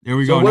There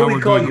we So go. what do Now we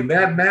we're call good. you,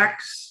 Mad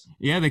Max?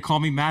 Yeah, they call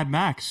me Mad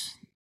Max.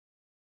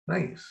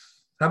 Nice.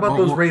 How about We're,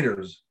 those we're,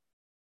 Raiders?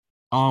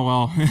 oh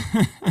well,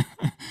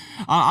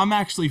 I'm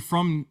actually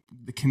from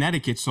the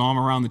Connecticut, so I'm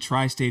around the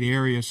tri-state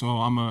area. So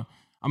I'm a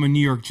New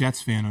York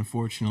Jets fan,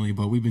 unfortunately,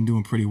 but we've been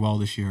doing pretty well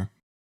this year.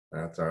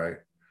 That's all right.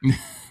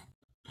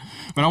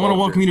 But I want to Love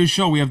welcome it. you to the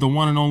show. We have the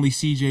one and only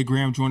CJ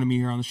Graham joining me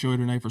here on the show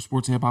tonight for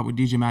Sports and Hip Hop with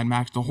DJ Mad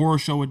Max, the horror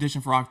show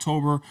edition for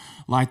October,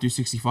 Live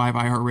 365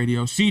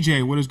 iHeartRadio.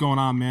 CJ, what is going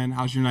on, man?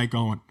 How's your night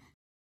going?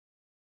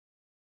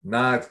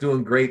 Nah, it's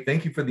doing great.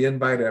 Thank you for the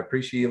invite. I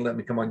appreciate you letting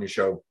me come on your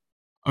show.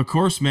 Of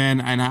course,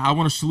 man, and I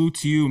want to salute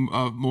to you.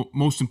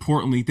 Most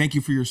importantly, thank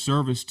you for your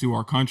service to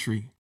our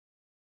country.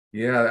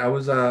 Yeah, I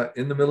was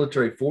in the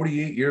military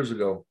 48 years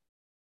ago.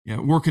 Yeah,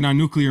 working on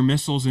nuclear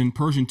missiles and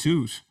Persian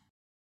twos.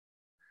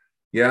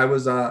 Yeah,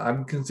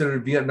 I'm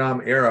considered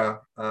Vietnam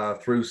era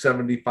through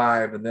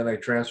 75, and then I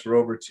transferred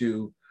over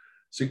to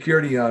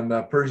security on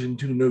Persian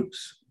 2 nukes.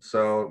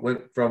 So it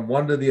went from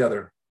one to the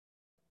other.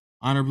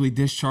 Honorably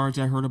discharged.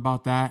 I heard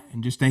about that,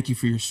 and just thank you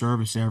for your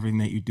service, everything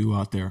that you do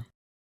out there.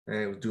 And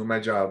I was doing my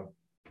job.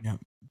 Yeah.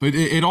 But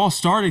it all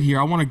started here.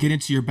 I want to get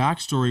into your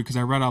backstory because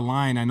I read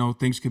online. I know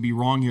things could be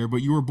wrong here,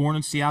 but you were born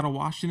in Seattle,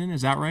 Washington.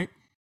 Is that right?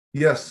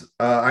 Yes,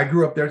 I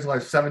grew up there till I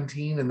was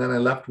 17, and then I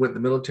left with the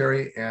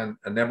military, and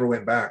I never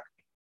went back.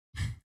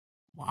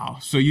 Wow.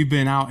 So you've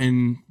been out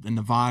in the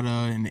Nevada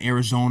and the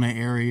Arizona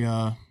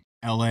area,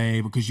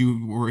 LA, because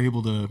you were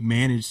able to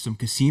manage some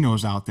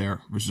casinos out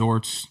there,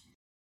 resorts.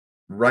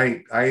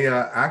 Right.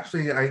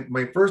 I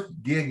my first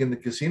gig in the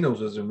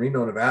casinos was in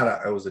Reno, Nevada.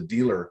 I was a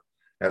dealer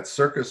at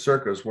Circus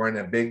Circus wearing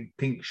a big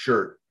pink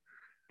shirt.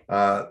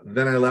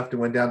 Then I left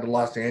and went down to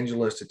Los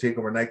Angeles to take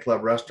over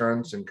nightclub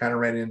restaurants and kind of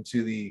ran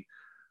into the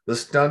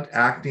stunt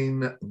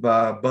acting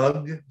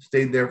bug.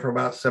 Stayed there for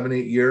about 7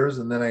 8 years,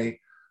 and then I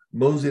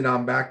moseyed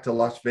on back to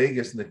Las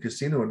Vegas in the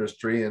casino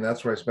industry, and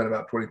that's where I spent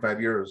about 25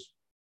 years.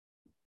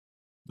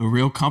 The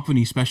real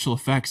company, Special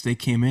Effects, they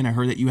came in. I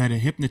heard that you had a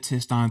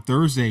hypnotist on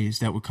Thursdays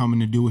that would come in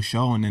to do a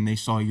show, and then they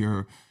saw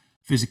your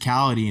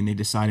physicality and they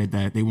decided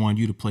that they wanted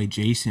you to play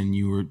Jason.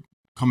 You were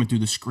coming through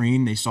the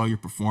screen, they saw your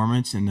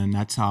performance, and then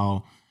that's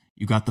how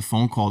you got the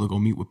phone call to go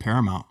meet with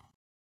Paramount.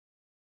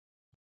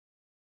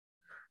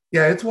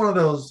 Yeah, it's one of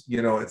those,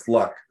 it's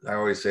luck. I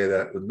always say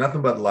that with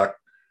nothing but luck.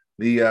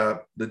 The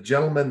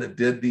gentleman that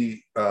did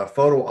the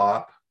photo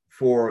op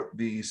for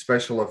the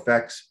special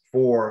effects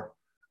for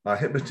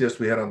Hypnotist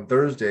we had on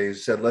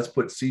Thursdays said, let's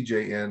put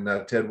CJ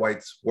in Ted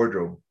White's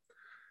wardrobe.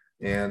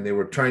 And they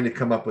were trying to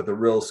come up with a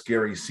real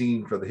scary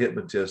scene for the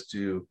Hypnotist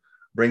to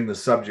bring the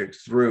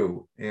subjects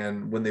through.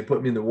 And when they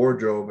put me in the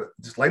wardrobe,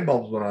 just light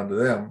bulbs went on to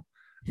them.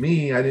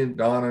 Me, I didn't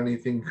dawn on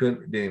anything,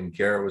 didn't even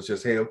care. It was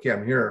just, hey, okay,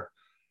 I'm here.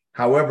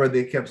 However,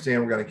 they kept saying,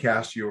 we're going to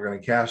cast you, we're going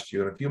to cast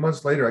you. And a few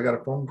months later, I got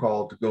a phone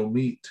call to go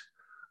meet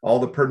all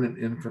the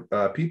pertinent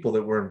people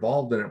that were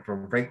involved in it,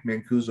 from Frank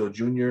Mancuso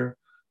Jr.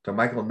 to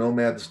Michael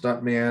Nomad, the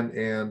stuntman,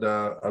 and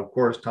of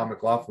course, Tom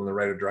McLaughlin, the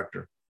writer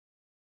director.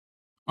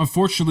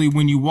 Unfortunately,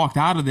 when you walked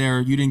out of there,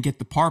 you didn't get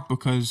the part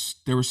because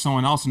there was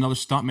someone else, another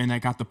stuntman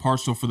that got the part.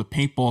 So for the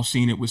paintball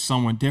scene, it was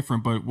someone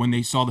different. But when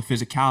they saw the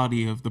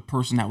physicality of the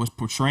person that was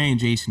portraying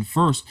Jason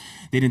first,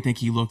 they didn't think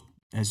he looked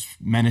as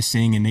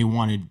menacing and they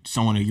wanted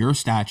someone of your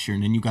stature.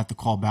 And then you got the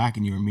call back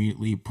and you were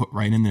immediately put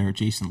right in there.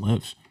 Jason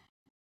Lives.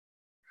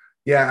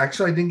 Yeah,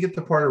 actually, I didn't get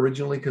the part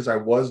originally because I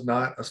was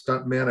not a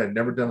stuntman. I'd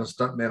never done a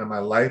stuntman in my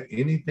life.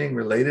 Anything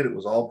related, it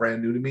was all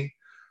brand new to me.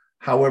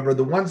 However,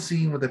 the one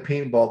scene with the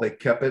paintball, they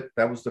kept it.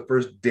 That was the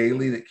first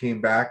daily that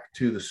came back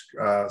to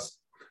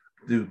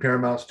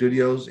Paramount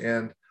Studios,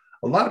 and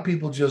a lot of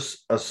people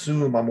just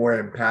assume I'm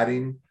wearing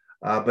padding,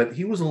 but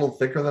he was a little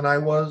thicker than I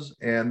was,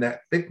 and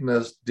that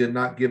thickness did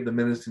not give the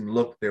menacing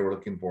look they were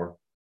looking for.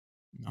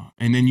 No.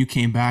 And then you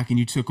came back and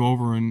you took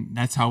over, and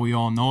that's how we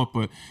all know it.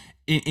 But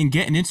in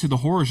getting into the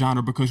horror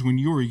genre, because when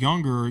you were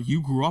younger,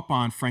 you grew up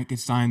on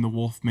Frankenstein, the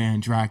Wolfman,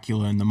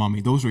 Dracula, and the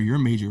Mummy. Those are your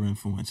major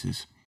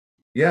influences.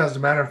 Yeah, as a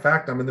matter of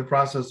fact, I'm in the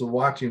process of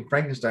watching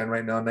Frankenstein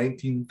right now,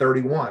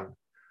 1931.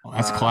 Oh,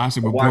 that's a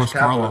classic I with Boris watched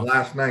half of it Karloff.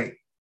 last night.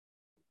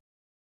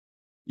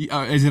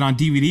 Is it on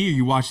DVD or are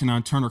you watching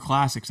on Turner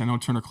Classics? I know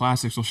Turner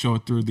Classics will show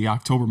it through the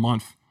October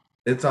month.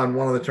 It's on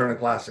one of the Turner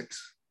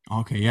Classics.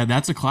 Okay, yeah,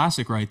 that's a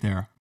classic right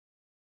there.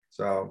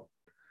 So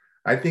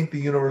I think the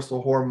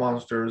Universal horror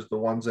monsters, the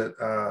ones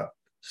that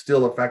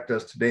still affect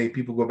us today,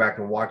 people go back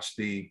and watch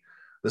the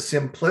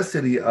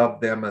simplicity of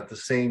them at the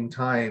same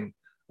time,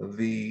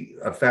 the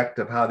effect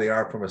of how they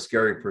are from a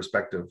scary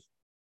perspective.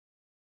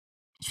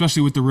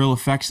 Especially with the real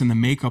effects and the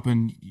makeup,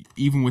 and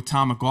even with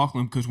Tom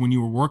McLaughlin, because when you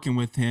were working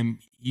with him,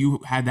 you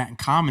had that in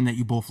common that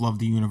you both loved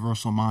the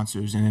Universal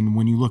monsters. And then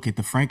when you look at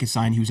the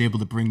Frankenstein, he was able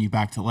to bring you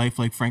back to life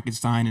like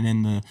Frankenstein, and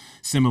then the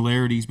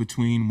similarities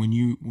between when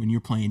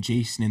you're playing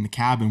Jason in the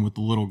cabin with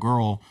the little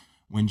girl,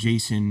 when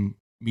Jason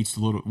meets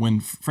the little when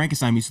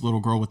Frankenstein meets the little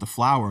girl with the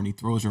flower and he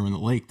throws her in the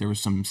lake, there was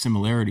some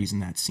similarities in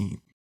that scene.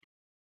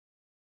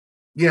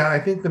 Yeah, I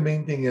think the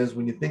main thing is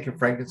when you think of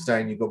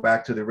Frankenstein, you go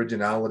back to the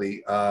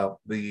originality,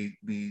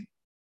 the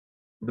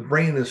the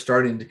brain is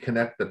starting to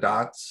connect the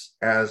dots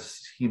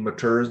as he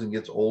matures and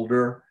gets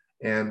older.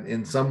 And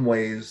in some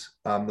ways,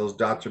 those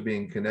dots are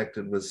being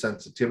connected with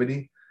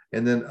sensitivity,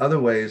 and then other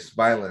ways,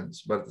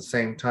 violence. But at the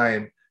same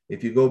time,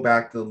 if you go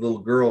back to the little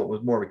girl, it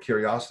was more of a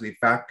curiosity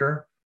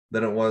factor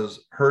than it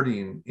was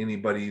hurting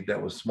anybody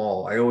that was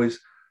small. I always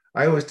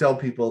tell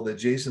people that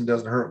Jason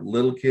doesn't hurt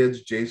little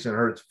kids. Jason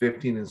hurts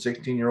 15 and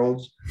 16-year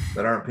olds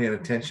that aren't paying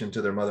attention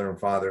to their mother and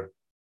father.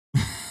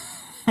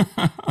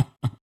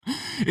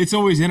 It's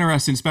always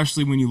interesting,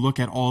 especially when you look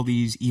at all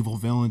these evil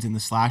villains in the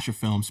slasher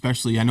film.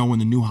 Especially, I know when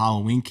the new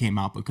Halloween came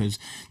out, because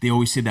they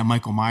always say that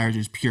Michael Myers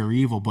is pure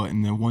evil. But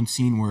in the one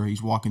scene where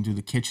he's walking through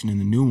the kitchen in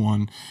the new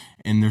one,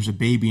 and there's a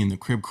baby in the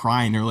crib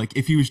crying, they're like,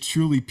 if he was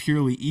truly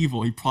purely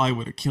evil, he probably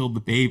would have killed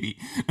the baby.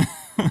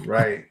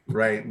 Right,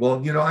 right. Well,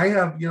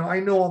 I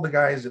know all the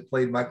guys that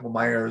played Michael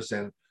Myers,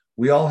 and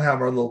we all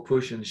have our little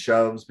push and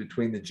shoves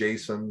between the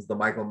Jasons, the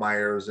Michael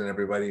Myers, and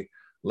everybody,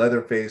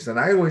 Leatherface. And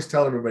I always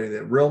tell everybody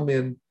that real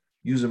men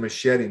use a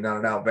machete, not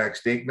an Outback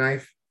steak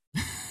knife.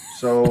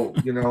 So,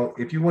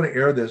 if you want to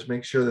air this,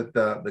 make sure that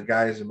the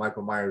guys in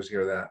Michael Myers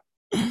hear that.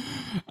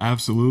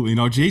 Absolutely.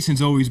 No,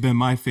 Jason's always been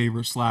my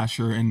favorite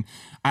slasher, and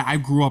I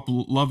grew up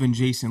loving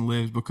Jason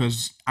Lives,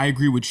 because I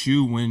agree with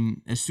you.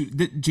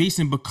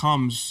 Jason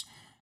becomes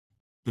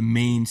the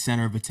main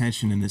center of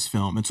attention in this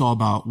film, it's all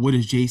about what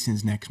is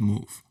Jason's next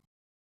move.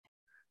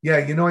 Yeah,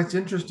 it's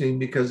interesting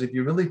because if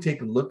you really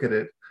take a look at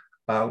it,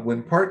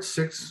 when Part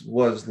Six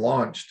was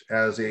launched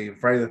as a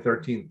Friday the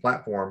 13th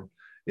platform,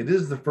 it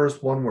is the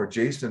first one where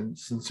Jason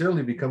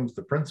sincerely becomes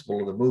the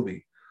principal of the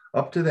movie.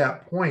 Up to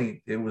that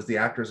point, it was the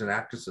actors and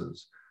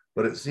actresses.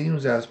 But it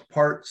seems as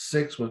Part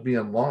Six was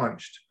being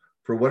launched,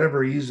 for whatever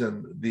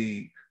reason,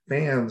 the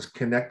fans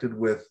connected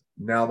with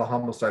now the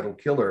homicidal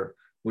killer,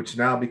 which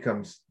now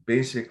becomes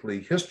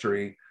basically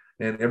history.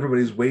 And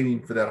everybody's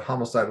waiting for that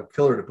homicidal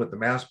killer to put the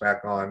mask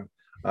back on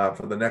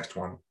for the next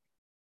one.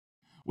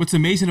 What's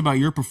amazing about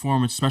your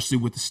performance, especially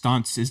with the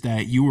stunts, is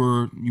that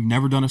you've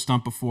never done a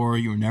stunt before.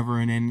 You were never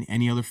in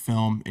any other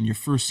film, and your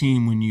first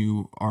scene when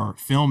you are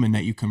filming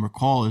that you can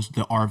recall is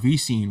the RV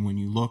scene, when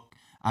you look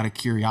out of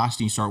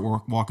curiosity and start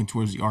walking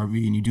towards the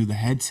RV and you do the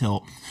head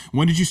tilt.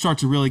 When did you start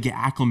to really get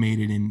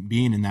acclimated in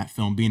being in that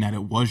film, being that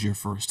it was your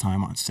first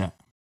time on set?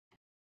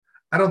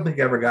 I don't think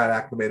I ever got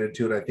acclimated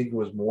to it. I think it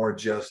was more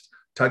just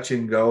touch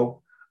and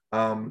go. I'd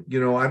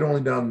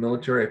only been in the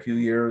military a few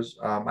years.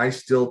 I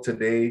still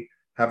today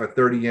have a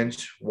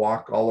 30-inch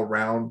walk all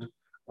around.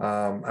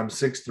 I'm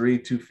 6'3",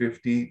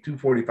 250,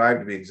 245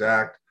 to be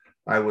exact.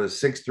 I was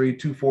 6'3",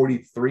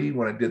 243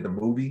 when I did the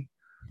movie.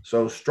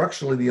 So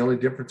structurally, the only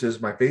difference is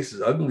my face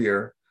is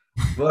uglier,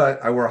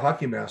 but I wear a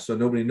hockey mask, so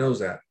nobody knows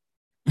that.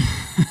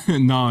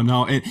 No,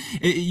 no.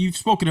 You've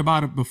spoken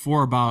about it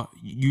before, about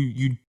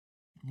you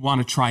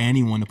want to try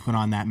anyone to put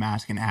on that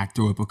mask and act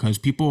through it, because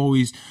people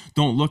always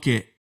don't look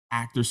at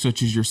actors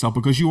such as yourself,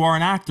 because you are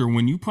an actor.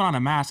 When you put on a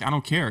mask, I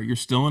don't care. You're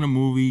still in a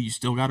movie, you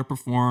still got to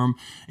perform,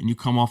 and you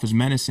come off as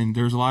menacing.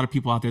 There's a lot of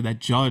people out there that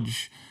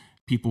judge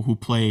people who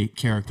play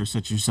characters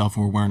such as yourself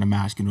who are wearing a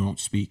mask and who don't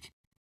speak.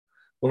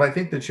 Well, I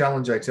think the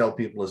challenge I tell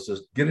people is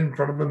just get in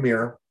front of a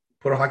mirror,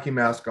 put a hockey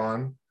mask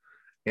on,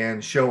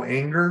 and show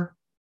anger,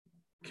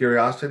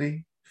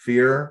 curiosity,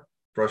 fear,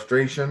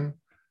 frustration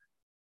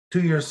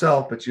to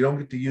yourself, but you don't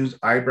get to use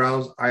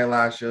eyebrows,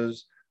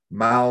 eyelashes,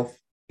 mouth,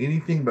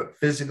 anything but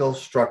physical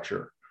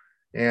structure.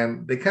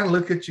 And they kind of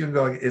look at you and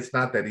go, it's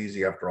not that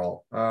easy after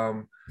all.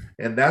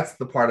 And that's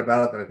the part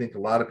about it that I think a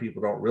lot of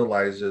people don't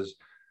realize is,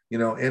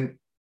 and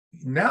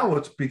now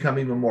it's become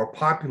even more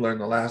popular in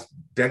the last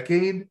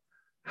decade.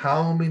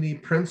 How many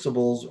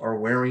principals are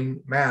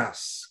wearing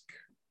masks?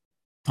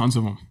 Tons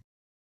of them.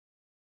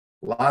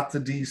 Lots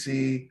of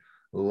DC,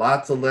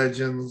 lots of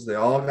legends. They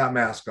all got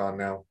masks on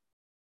now.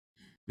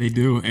 They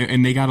do,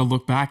 and they got to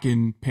look back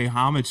and pay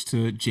homage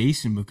to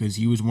Jason, because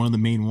he was one of the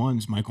main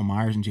ones. Michael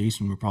Myers and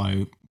Jason were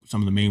probably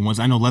some of the main ones.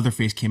 I know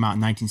Leatherface came out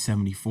in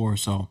 1974,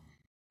 so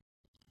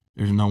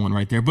there's no one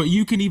right there. But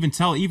you can even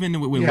tell, even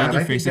with Yeah, and I think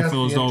Leatherface, it that's the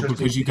feels though, interesting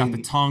because you got the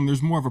thing, tongue.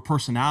 There's more of a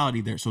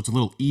personality there, so it's a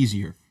little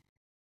easier.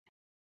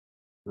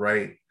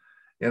 right?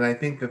 And I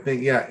think the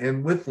thing, yeah,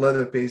 and with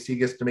Leatherface, he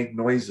gets to make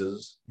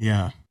noises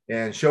Yeah.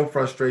 and show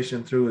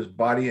frustration through his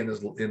body and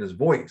his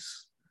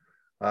voice.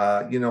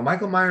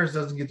 Michael Myers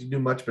doesn't get to do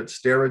much but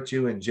stare at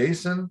you, and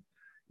Jason,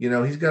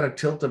 he's got a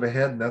tilt of a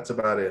head, and that's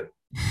about it.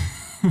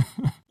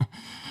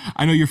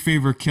 I know your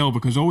favorite kill,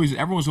 because always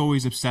everyone's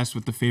always obsessed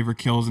with the favorite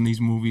kills in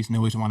these movies, and they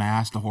always want to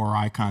ask the horror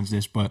icons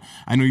this. But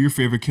I know your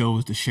favorite kill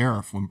was the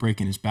sheriff when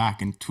breaking his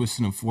back and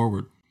twisting him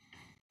forward.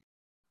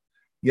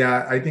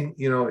 Yeah, I think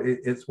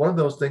it's one of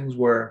those things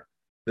where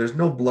there's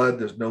no blood,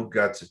 there's no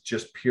guts, it's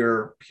just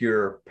pure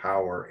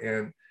power.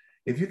 And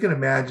if you can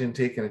imagine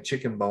taking a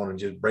chicken bone and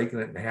just breaking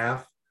it in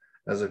half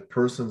as a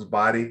person's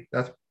body,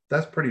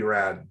 that's pretty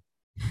rad.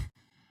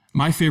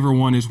 My favorite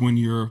one is when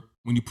you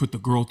put the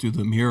girl through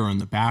the mirror in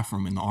the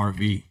bathroom in the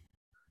RV.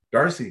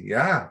 Darcy,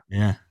 yeah,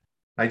 Yeah.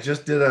 I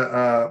just did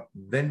a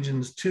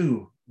Vengeance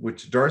 2,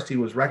 which Darcy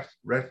was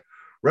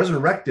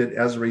resurrected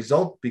as a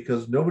result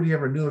because nobody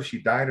ever knew if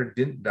she died or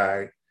didn't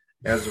die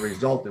as a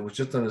result. It was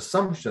just an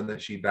assumption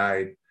that she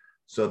died.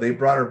 So they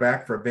brought her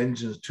back for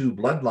Vengeance 2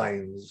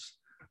 Bloodlines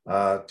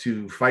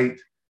to fight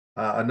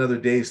another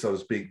day, so to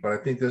speak. But I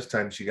think this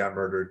time she got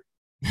murdered.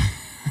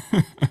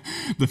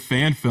 The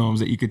fan films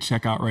that you could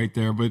check out right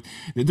there. But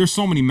there's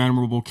so many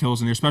memorable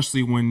kills in there,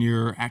 especially when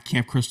you're at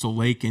Camp Crystal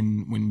Lake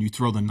and when you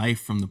throw the knife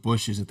from the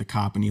bushes at the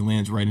cop and he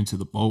lands right into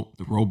the boat,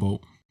 the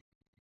rowboat.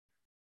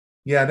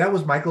 Yeah, that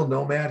was Michael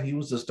Nomad. He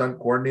was the stunt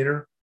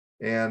coordinator,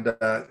 and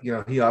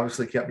he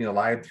obviously kept me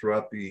alive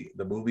throughout the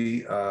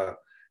movie.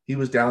 He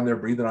was down there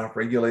breathing off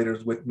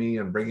regulators with me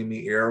and bringing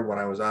me air when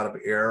I was out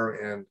of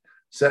air and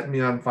setting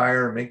me on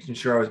fire and making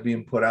sure I was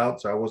being put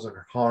out so I wasn't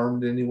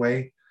harmed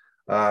anyway.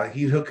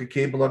 He'd hook a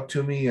cable up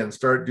to me and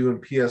start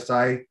doing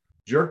PSI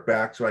jerk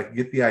back so I could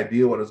get the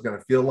idea what it was going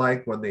to feel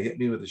like when they hit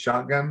me with a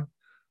shotgun.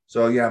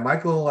 So yeah,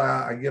 Michael,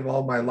 I give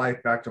all my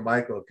life back to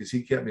Michael because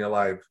he kept me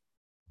alive.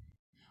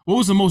 What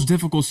was the most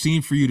difficult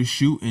scene for you to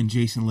shoot in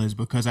Jason Lives?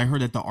 Because I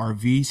heard that the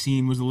RV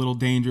scene was a little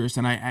dangerous,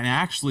 and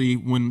actually,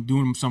 when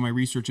doing some of my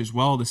research as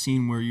well, the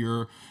scene where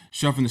you're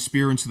shoving the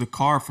spear into the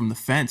car from the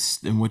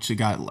fence in which it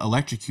got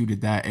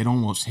electrocuted, that it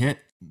almost hit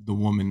the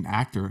woman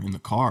actor in the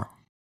car.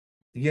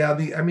 Yeah,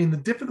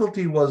 the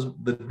difficulty was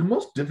the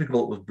most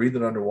difficult was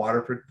breathing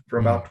underwater for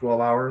Mm. about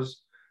 12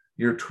 hours.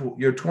 You're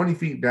 20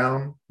 feet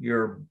down,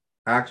 you're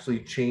actually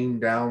chained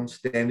down,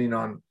 standing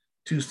on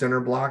two center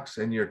blocks,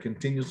 and you're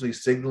continuously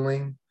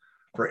signaling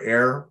for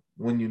air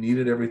when you need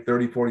it every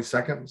 30, 40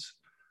 seconds.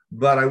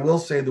 But I will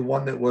say the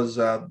one that was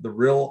the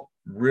real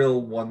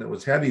one that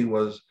was heavy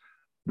was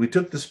we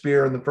took the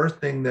spear, and the first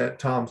thing that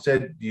Tom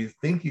said, do you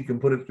think you can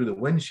put it through the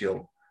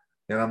windshield?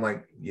 And I'm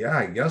like, yeah,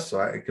 I guess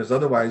so. Because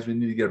otherwise, we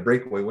need to get a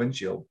breakaway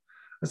windshield.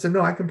 I said,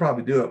 no, I can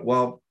probably do it.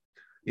 Well,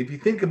 if you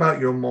think about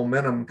your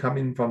momentum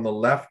coming from the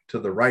left to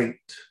the right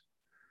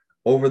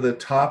over the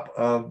top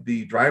of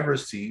the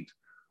driver's seat,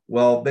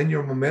 well, then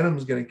your momentum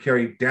is going to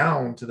carry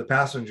down to the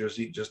passenger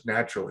seat just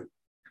naturally.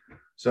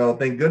 So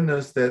thank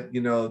goodness that,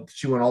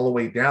 she went all the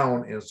way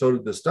down and so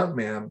did the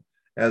stuntman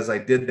as I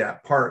did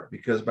that part,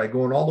 because by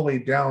going all the way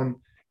down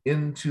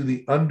into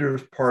the under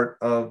part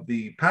of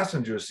the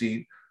passenger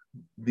seat,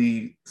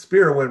 the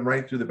spear went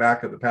right through the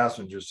back of the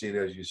passenger seat,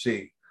 as you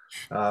see.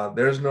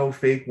 There's no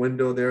fake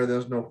window there.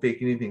 There's no fake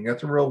anything.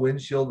 That's a real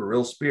windshield, a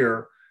real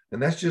spear.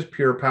 And that's just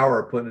pure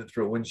power putting it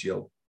through a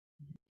windshield.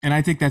 And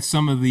I think that's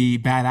some of the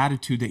bad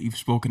attitude that you've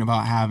spoken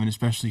about having,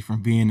 especially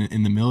from being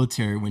in the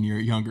military when you're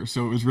younger.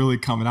 So it was really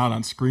coming out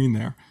on screen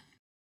there.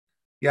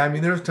 Yeah, I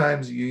mean, there's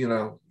times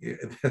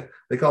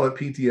they call it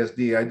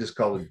PTSD. I just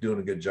call it doing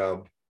a good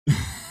job.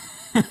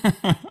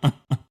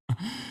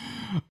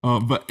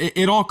 But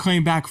it all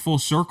came back full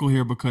circle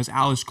here because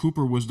Alice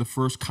Cooper was the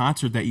first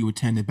concert that you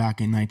attended back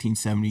in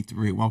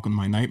 1973 at Welcome to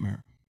My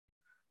Nightmare.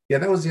 Yeah,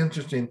 that was the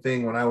interesting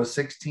thing. When I was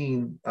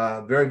 16,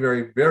 very,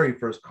 very, very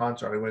first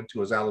concert I went to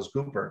was Alice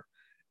Cooper.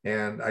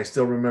 And I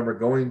still remember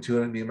going to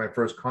it and being my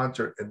first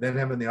concert, and then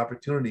having the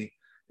opportunity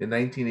in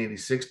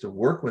 1986 to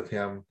work with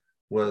him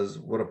was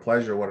what a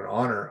pleasure, what an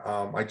honor.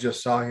 I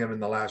just saw him in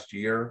the last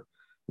year.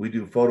 We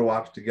do photo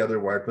ops together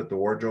where I put the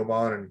wardrobe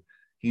on and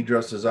he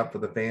dresses up for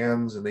the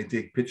fans and they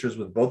take pictures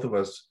with both of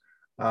us.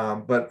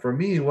 But for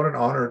me, what an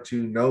honor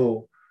to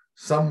know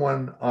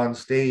someone on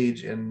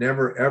stage and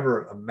never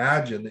ever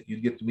imagine that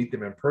you'd get to meet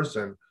them in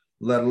person,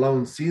 let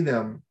alone see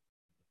them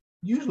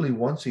usually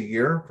once a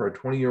year for a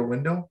 20-year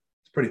window.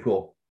 It's pretty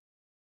cool.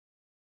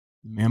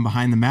 The man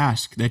behind the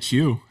mask, that's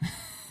you.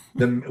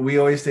 We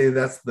always say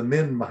that's the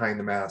men behind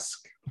the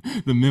mask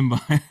The man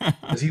behind.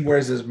 because he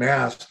wears his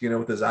mask,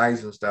 with his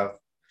eyes and stuff.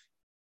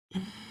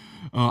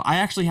 I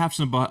actually have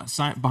some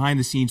behind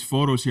the scenes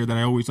photos here that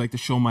I always like to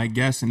show my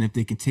guests, and if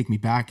they can take me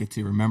back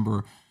to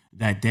remember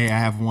that day, I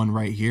have one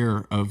right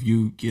here of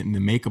you getting the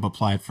makeup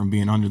applied from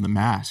being under the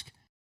mask.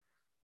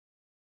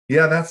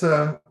 Yeah,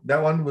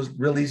 that one was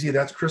real easy.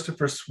 That's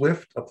Christopher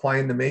Swift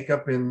applying the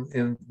makeup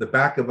in the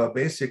back of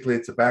basically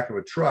it's the back of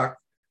a truck,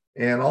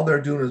 and all they're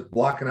doing is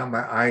blocking out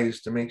my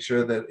eyes to make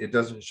sure that it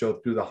doesn't show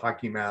through the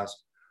hockey mask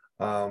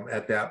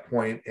at that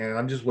point. And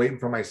I'm just waiting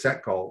for my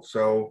set call.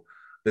 So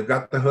they've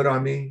got the hood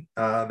on me,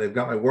 they've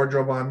got my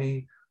wardrobe on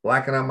me,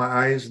 blacking out my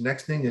eyes.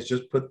 Next thing is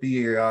just put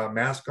the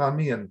mask on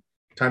me and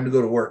time to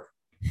go to work.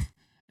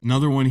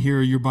 Another one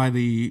here, you're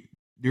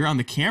on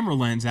the camera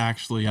lens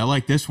actually. I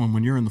like this one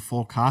when you're in the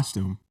full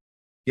costume.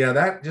 Yeah,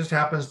 that just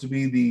happens to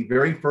be the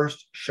very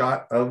first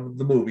shot of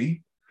the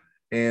movie,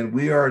 and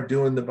we are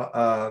doing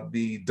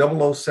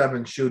the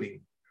 007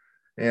 shooting.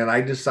 And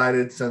I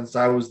decided since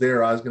I was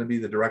there, I was going to be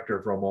the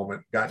director for a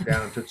moment. Got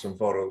down and took some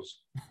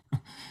photos.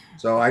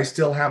 So I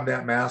still have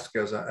that mask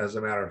as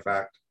a matter of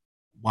fact.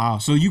 Wow.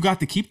 So you got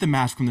to keep the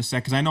mask from the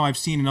set because I know I've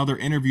seen in other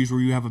interviews where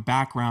you have a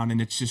background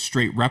and it's just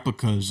straight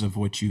replicas of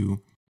what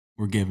you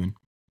were given.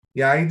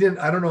 Yeah, I didn't.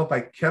 I don't know if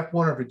I kept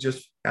one or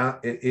if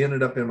it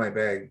ended up in my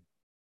bag.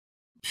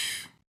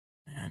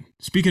 Man.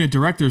 Speaking of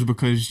directors,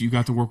 because you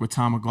got to work with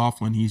Tom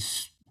McLaughlin,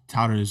 he's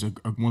touted as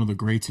one of the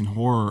greats in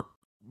horror.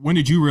 When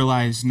did you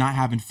realize, not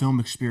having film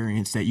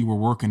experience, that you were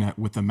working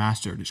with a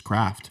master at his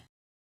craft?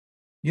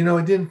 It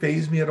didn't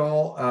phase me at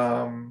all.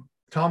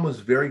 Tom was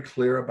very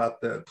clear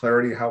about the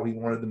clarity how he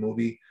wanted the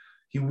movie.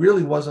 He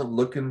really wasn't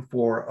looking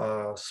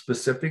for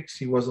specifics.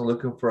 He wasn't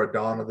looking for a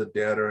Dawn of the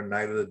Dead or a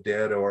Night of the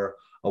Dead or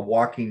a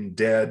Walking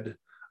Dead.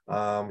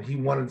 He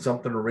wanted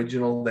something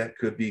original that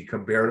could be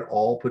compared,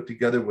 all put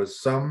together with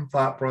some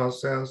thought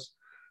process,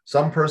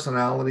 some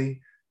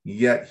personality.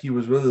 Yet he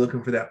was really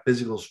looking for that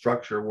physical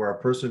structure where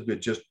a person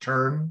could just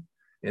turn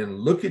and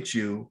look at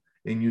you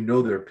and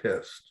they're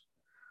pissed.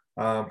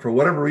 For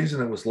whatever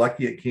reason, it was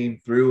lucky it came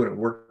through and it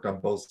worked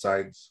on both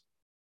sides.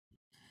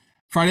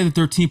 Friday the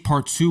 13th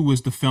Part 2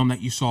 was the film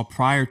that you saw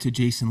prior to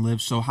Jason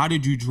Lives. So how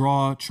did you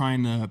draw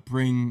trying to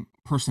bring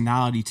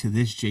personality to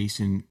this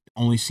Jason,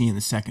 only seeing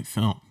the second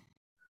film?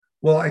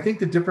 Well, I think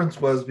the difference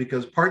was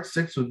because part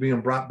six was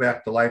being brought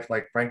back to life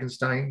like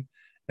Frankenstein.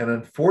 And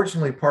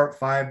unfortunately, part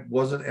five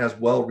wasn't as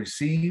well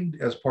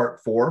received as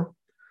part four.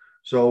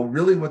 So,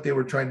 really, what they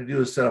were trying to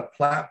do is set a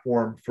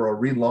platform for a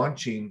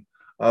relaunching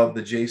of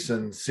the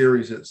Jason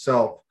series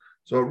itself.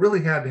 So, it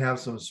really had to have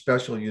some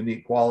special,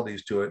 unique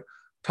qualities to it.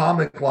 Tom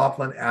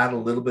McLaughlin added a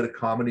little bit of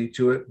comedy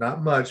to it,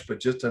 not much, but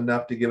just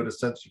enough to give it a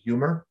sense of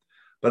humor.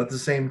 But at the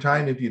same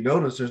time, if you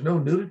notice, there's no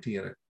nudity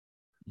in it.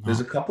 There's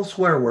No. a couple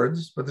swear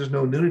words, but there's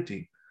no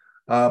nudity.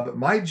 But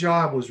my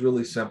job was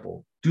really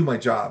simple: do my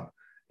job.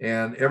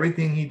 And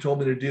everything he told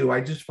me to do, I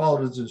just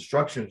followed his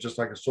instructions just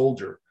like a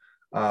soldier.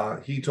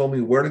 He told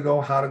me where to go,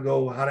 how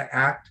to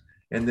act.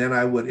 And then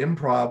I would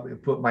improv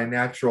and put my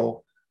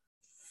natural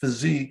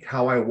physique,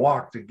 how I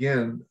walked.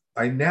 Again,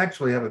 I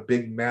naturally have a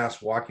big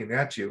mass walking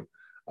at you.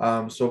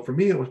 So for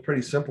me, it was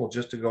pretty simple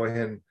just to go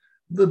ahead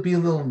and be a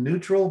little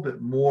neutral, but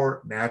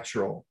more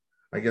natural,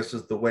 I guess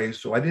is the way.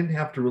 So I didn't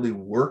have to really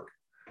work.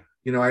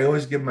 I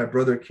always give my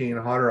brother Kane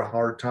Hodder a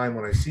hard time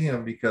when I see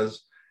him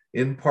because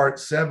in part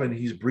seven,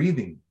 he's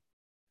breathing.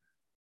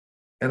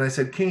 And I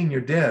said, Kane, you're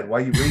dead. Why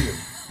are you breathing?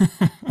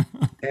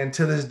 And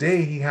to this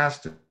day, he has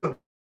to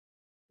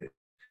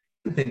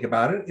think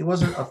about it. It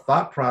wasn't a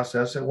thought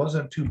process. It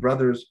wasn't two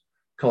brothers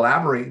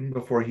collaborating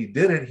before he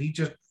did it. He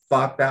just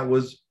thought that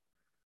was,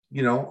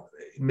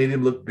 made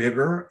him look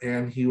bigger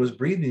and he was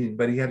breathing,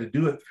 but he had to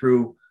do it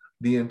through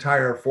the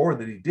entire four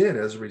that he did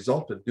as a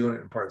result of doing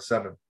it in part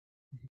seven.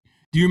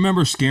 Do you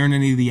remember scaring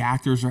any of the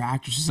actors or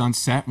actresses on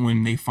set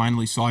when they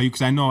finally saw you?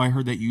 Because I know I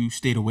heard that you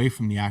stayed away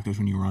from the actors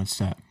when you were on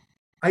set.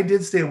 I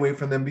did stay away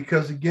from them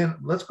because, again,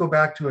 let's go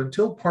back to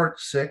until part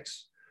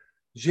six,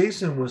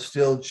 Jason was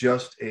still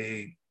just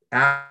a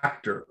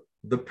actor.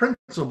 The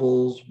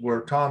principals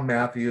were Tom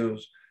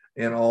Matthews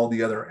and all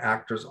the other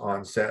actors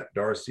on set,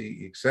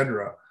 Darcy,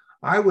 etc.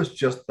 I was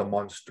just the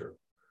monster.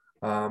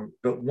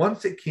 But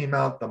once it came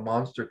out, the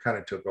monster kind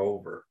of took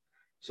over.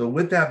 So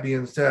with that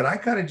being said, I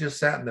kind of just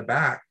sat in the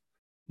back,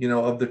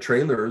 of the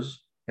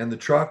trailers and the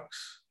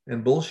trucks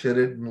and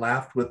bullshitted and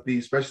laughed with the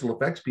special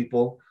effects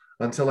people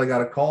until I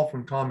got a call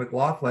from Tom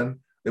McLaughlin.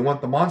 They want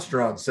the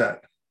monster on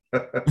set.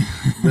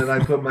 Then I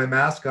put my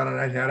mask on and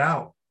I'd head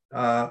out.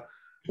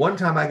 One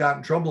time I got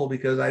in trouble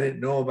because I didn't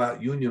know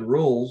about union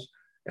rules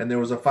and there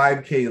was a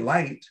 5K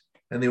light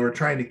and they were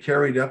trying to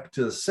carry it up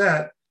to the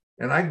set.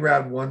 And I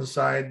grabbed one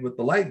side with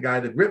the light guy,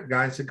 the grip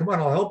guy, and said, come on,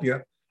 I'll help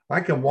you.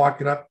 I come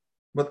walking up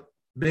with a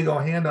big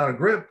old hand on a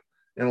grip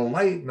and a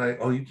light. And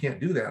oh, you can't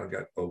do that. I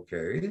got,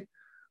 okay.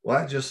 Well,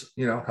 I just,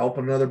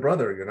 helping another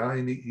brother,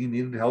 he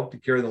needed help to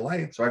carry the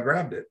light. So I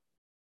grabbed it.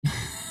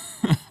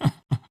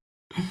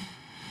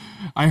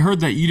 I heard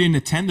that you didn't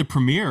attend the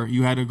premiere.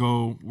 You had to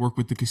go work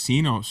with the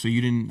casino, so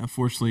you didn't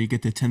unfortunately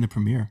get to attend the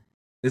premiere.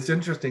 It's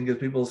interesting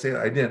because people say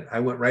I didn't. I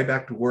went right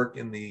back to work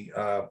in the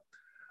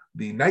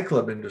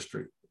nightclub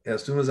industry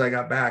as soon as I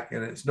got back,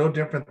 and it's no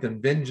different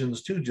than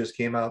Vengeance 2 just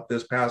came out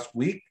this past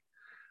week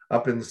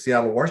up in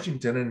Seattle,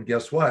 Washington, and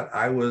guess what?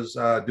 I was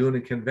doing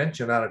a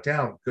convention out of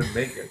town, couldn't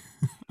make it.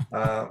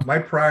 My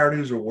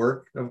priorities are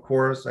work, of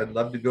course. I'd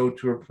love to go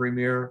to a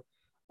premiere,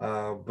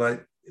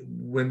 but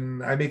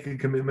when I make a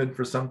commitment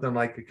for something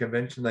like a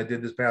convention I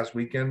did this past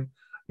weekend,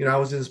 I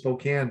was in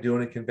Spokane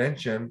doing a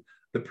convention.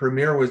 The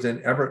premiere was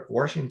in Everett,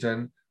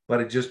 Washington, but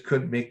I just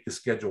couldn't make the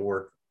schedule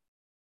work.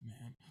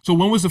 So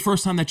when was the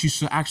first time that you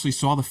actually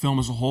saw the film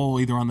as a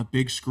whole, either on the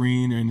big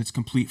screen or in its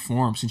complete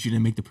form, since you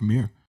didn't make the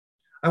premiere?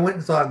 I went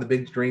and saw it in the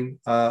big screen.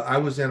 I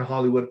was in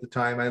Hollywood at the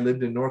time. I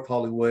lived in North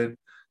Hollywood.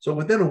 So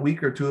within a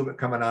week or two of it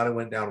coming out, I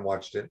went down and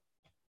watched it.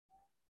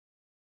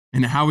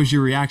 And how was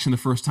your reaction the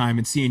first time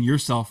and seeing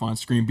yourself on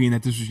screen, being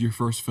that this was your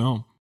first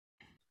film?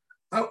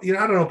 I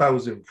don't know if I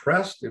was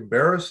impressed,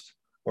 embarrassed,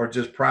 or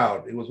just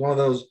proud. It was one of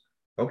those,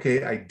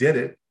 okay, I did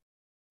it.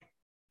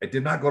 I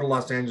did not go to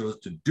Los Angeles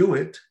to do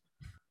it.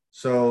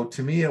 So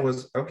to me, it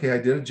was, okay, I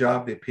did a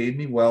job. They paid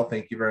me well.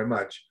 Thank you very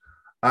much.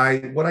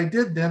 What I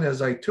did then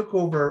is I took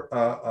over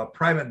a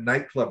private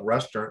nightclub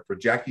restaurant for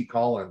Jackie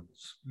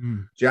Collins.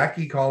 Mm.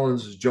 Jackie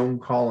Collins is Joan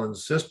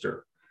Collins'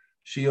 sister.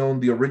 She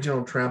owned the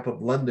original Tramp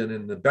of London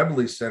in the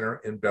Beverly Center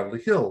in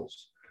Beverly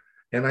Hills.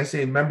 And I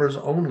say members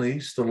only.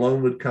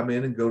 Stallone would come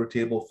in and go to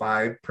table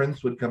 5.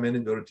 Prince would come in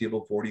and go to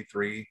table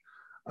 43.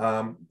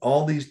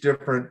 All these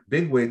different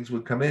bigwigs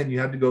would come in. You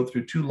had to go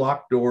through two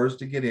locked doors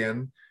to get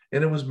in,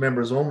 and it was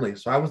members only.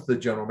 So I was the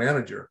general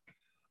manager.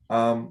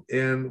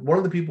 And one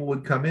of the people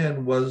would come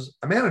in was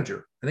a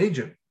manager, an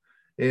agent.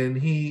 And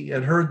he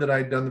had heard that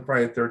I'd done the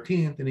Friday the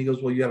 13th. And he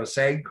goes, well, you have a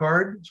SAG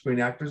card,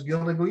 Screen Actors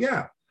Guild? I go,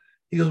 yeah.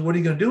 He goes, what are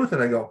you going to do with it?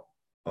 I go,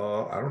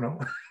 I don't know.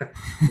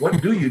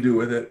 What do you do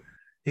with it?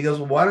 He goes,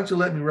 well, why don't you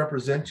let me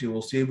represent you?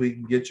 We'll see if we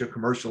can get you a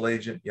commercial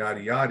agent,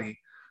 yada, yada.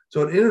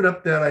 So it ended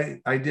up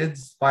that I did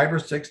 5 or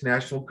 6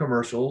 national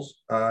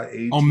commercials,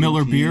 Oh,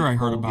 Miller AT&T, Beer, I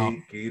heard about.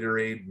 Colgate,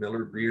 Gatorade,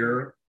 Miller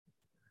Beer.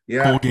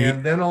 Yeah. Colgate.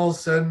 And then all of a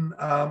sudden,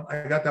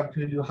 I got the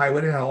opportunity to do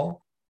Highway to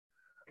Hell.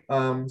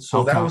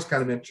 So that Okay. was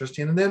kind of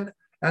interesting. And then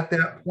at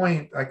that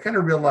point, I kind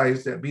of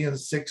realized that being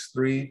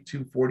 6'3",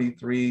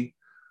 243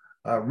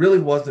 really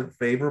wasn't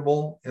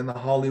favorable in the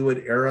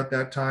Hollywood era at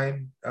that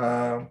time.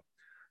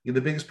 The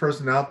biggest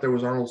person out there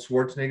was Arnold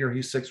Schwarzenegger.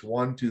 He's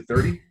 6'1",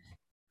 230.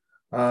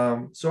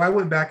 So I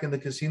went back in the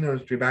casino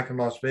industry back in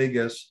Las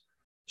Vegas,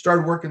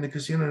 started working in the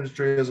casino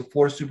industry as a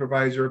floor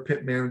supervisor,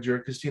 pit manager,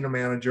 casino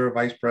manager,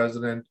 vice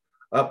president,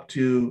 up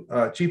to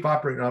chief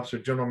operating officer,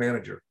 general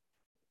manager.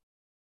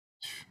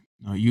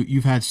 No,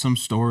 you've had some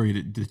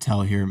story to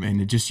tell here,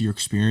 and just your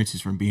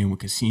experiences from being with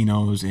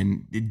casinos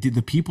and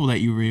the people that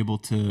you were able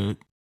to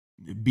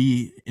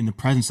be in the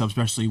presence of,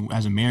 especially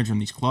as a manager in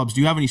these clubs.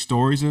 Do you have any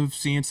stories of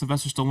seeing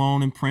Sylvester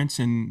Stallone and Prince,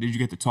 and did you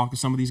get to talk to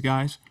some of these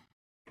guys?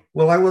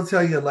 Well, I will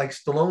tell you, like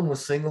Stallone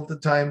was single at the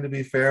time, to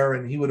be fair,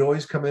 and he would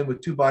always come in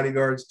with 2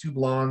 bodyguards, 2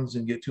 blondes,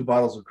 and get 2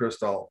 bottles of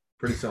Cristal.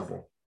 Pretty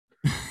simple.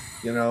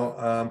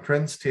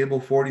 Prince,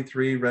 table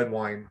 43, red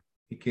wine.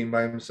 He came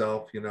by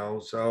himself,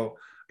 so,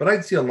 but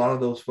I'd see a lot of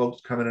those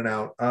folks coming in and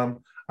out.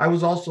 I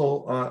was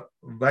also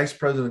vice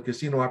president of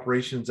casino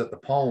operations at the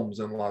Palms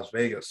in Las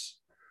Vegas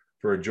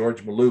for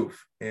George Maloof.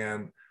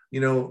 And,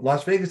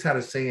 Las Vegas had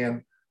a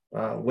saying,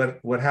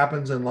 what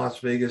happens in Las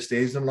Vegas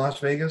stays in Las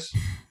Vegas.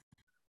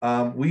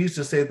 We used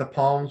to say at the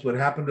Palms, what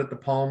happened at the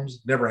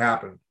Palms never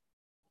happened.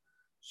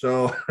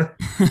 So,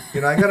 I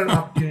got an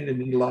opportunity to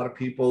meet a lot of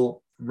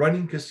people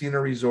running casino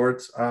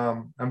resorts.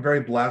 I'm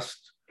very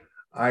blessed.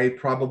 I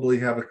probably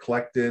have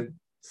collected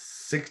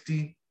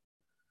 60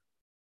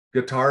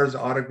 guitars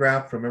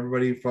autographed from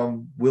everybody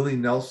from Willie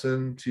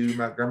Nelson to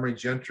Montgomery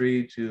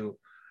Gentry to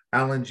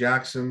Alan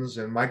Jackson's,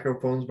 and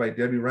microphones by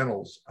Debbie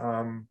Reynolds,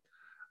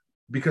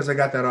 because I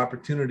got that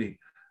opportunity.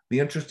 The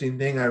interesting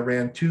thing, I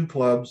ran 2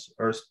 clubs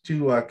or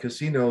 2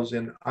 casinos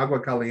in Agua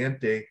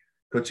Caliente,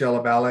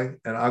 Coachella Valley,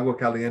 and Agua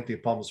Caliente,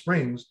 Palm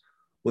Springs.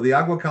 Well, the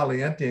Agua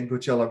Caliente in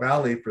Coachella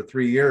Valley for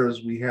 3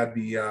 years, we had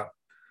the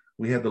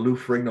Lou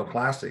Ferrigno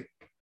Classic.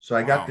 So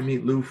I got Wow. to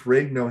meet Lou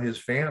Ferrigno, his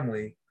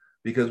family,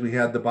 because we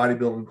had the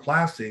bodybuilding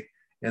classic.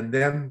 And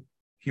then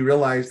he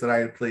realized that I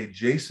had played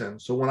Jason.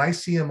 So when I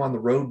see him on the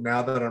road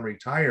now that I'm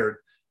retired,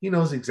 he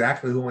knows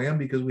exactly who I am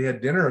because we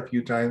had dinner a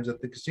few times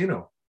at the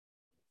casino.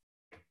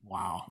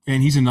 Wow.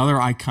 And he's another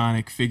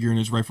iconic figure in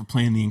his right for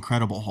playing the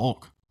Incredible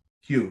Hulk.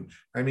 Huge.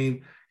 I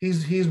mean,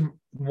 he's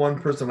one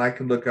person I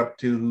can look up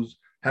to who's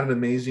had an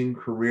amazing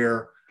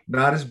career,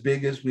 not as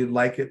big as we'd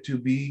like it to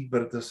be,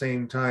 but at the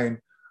same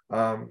time,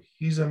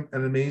 he's an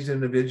amazing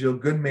individual,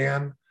 good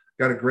man,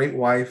 got a great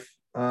wife,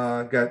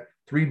 got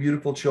 3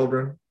 beautiful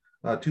children,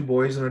 2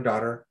 boys and a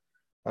daughter.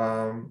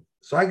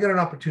 So I get an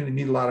opportunity to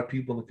meet a lot of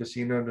people in the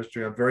casino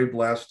industry. I'm very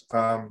blessed.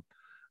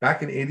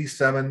 Back in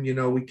 '87,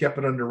 we kept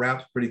it under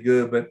wraps pretty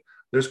good, but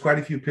there's quite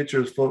a few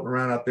pictures floating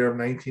around out there of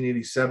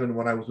 1987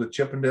 when I was with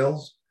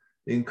Chippendales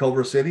in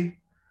Culver City,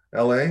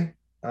 LA.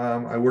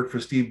 I worked for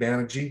Steve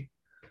Banerjee.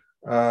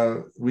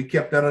 We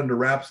kept that under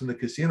wraps in the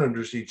casino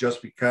industry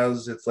just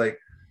because it's like,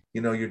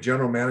 your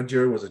general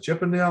manager was a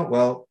Chippendale.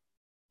 Well,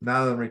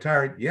 now that I'm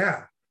retired,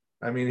 yeah.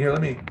 I mean, here,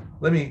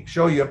 let me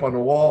show you up on the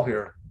wall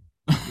here.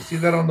 You see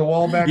that on the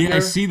wall back Yeah, I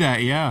there? see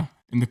that. Yeah,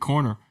 in the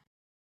corner.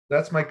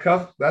 That's my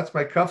cuff. That's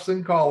my cuffs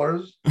and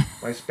collars,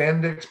 my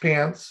spandex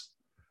pants,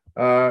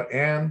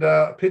 and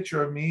a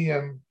picture of me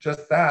and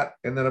just that.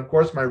 And then, of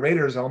course, my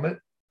Raiders helmet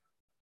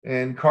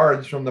and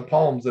cards from the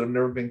Palms that have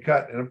never been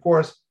cut. And, of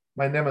course,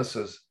 my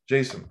nemesis,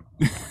 Jason.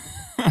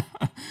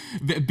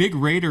 Big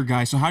Raider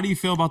guy. So how do you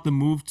feel about the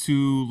move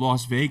to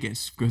Las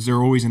Vegas? Because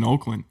they're always in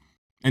Oakland,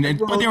 but they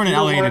Well, were in you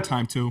know LA at a what?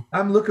 time too.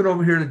 I'm looking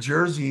over here to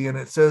Jersey, and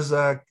it says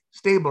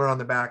Stabler on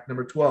the back,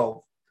 number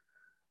 12.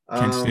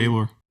 Ken Um,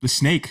 Stabler, the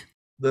Snake.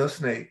 the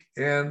snake.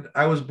 And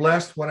I was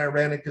blessed when I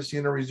ran a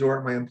casino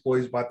resort. My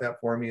employees bought that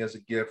for me as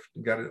a gift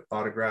and got it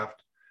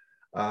autographed.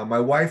 My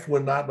wife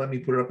would not let me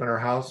put it up in her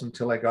house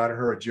until I got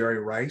her a Jerry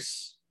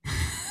Rice.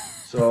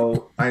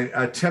 So I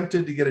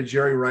attempted to get a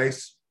Jerry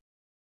Rice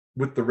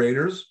with the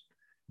Raiders.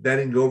 That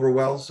didn't go over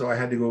well, so I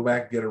had to go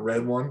back and get a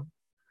red one.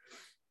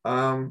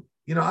 I'm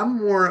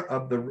more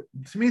of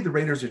to me, the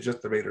Raiders are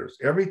just the Raiders.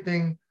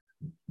 Everything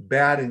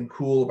bad and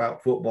cool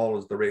about football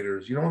is the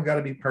Raiders. You don't got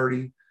to be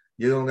party.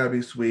 You don't got to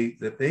be sweet.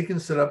 If they can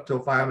sit up till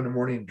 5 in the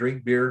morning and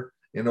drink beer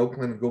in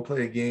Oakland and go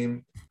play a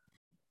game,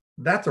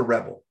 that's a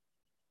rebel.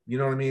 You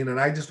know what I mean? And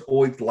I just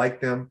always like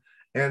them.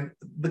 And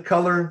the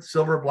color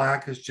silver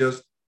black is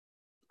just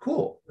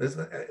cool.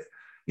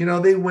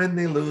 they win,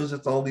 they lose.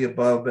 It's all the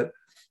above. But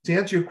to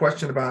answer your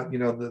question about,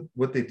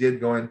 what they did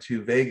going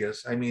to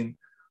Vegas, I mean,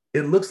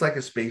 it looks like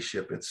a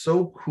spaceship. It's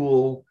so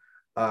cool.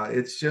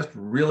 It's just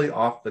really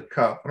off the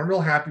cuff. And I'm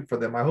real happy for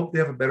them. I hope they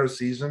have a better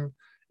season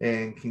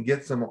and can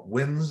get some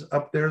wins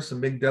up there,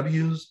 some big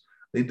W's.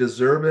 They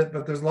deserve it.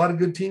 But there's a lot of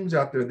good teams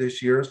out there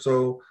this year.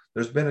 So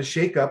there's been a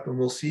shakeup, and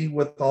we'll see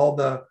with all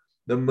the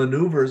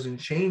maneuvers and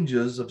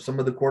changes of some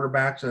of the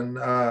quarterbacks and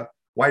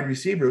wide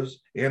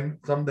receivers and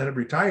some that have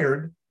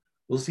retired.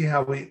 We'll see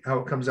how it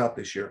comes out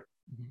this year.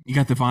 You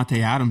got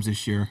Devontae Adams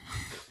this year.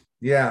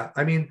 Yeah,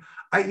 I mean,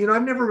 I've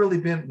never really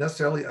been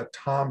necessarily a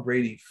Tom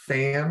Brady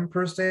fan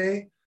per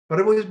se, but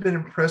I've always been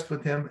impressed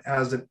with him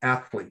as an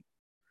athlete.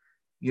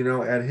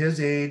 At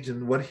his age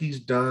and what he's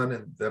done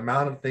and the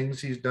amount of things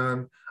he's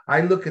done,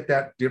 I look at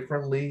that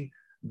differently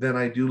than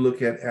I do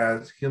look at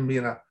as him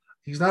being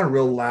he's not a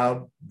real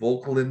loud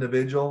vocal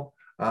individual.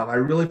 I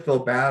really feel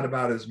bad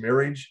about his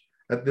marriage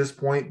at this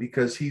point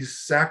because he's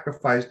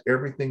sacrificed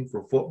everything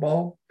for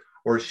football,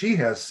 or she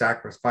has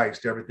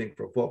sacrificed everything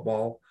for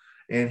football.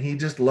 And he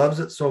just loves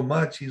it so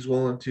much, he's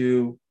willing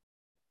to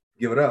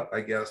give it up,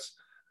 I guess.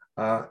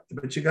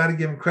 But you got to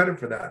give him credit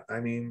for that. I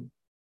mean,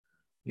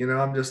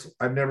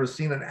 I've never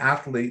seen an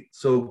athlete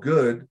so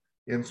good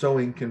and so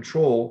in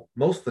control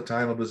most of the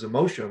time of his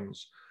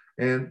emotions.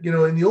 And,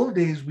 in the old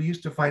days, we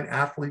used to find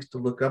athletes to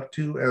look up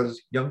to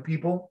as young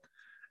people,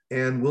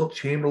 and Wilt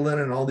Chamberlain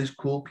and all these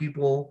cool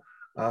people.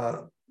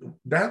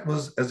 That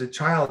was as a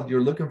child,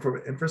 you're looking for,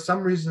 and for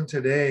some reason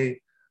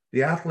today,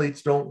 the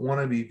athletes don't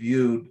want to be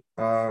viewed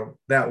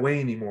that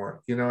way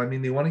anymore. I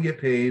mean, they want to get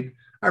paid.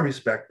 I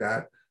respect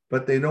that,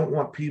 but they don't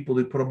want people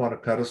to put them on a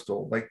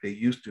pedestal like they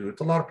used to.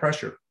 It's a lot of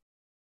pressure.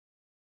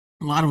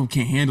 A lot of them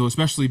can't handle,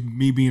 especially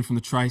me being from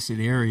the tri-state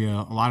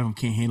area. A lot of them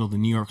can't handle the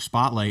New York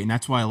spotlight, and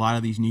that's why a lot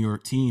of these New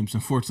York teams,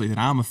 unfortunately, that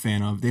I'm a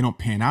fan of, they don't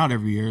pan out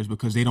every year, is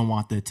because they don't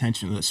want the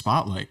attention of the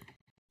spotlight.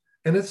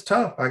 And it's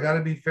tough. I got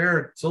to be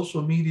fair.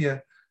 Social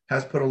media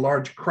has put a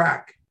large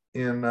crack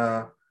in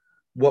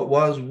what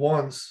was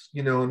once,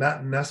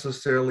 not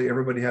necessarily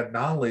everybody had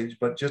knowledge,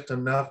 but just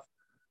enough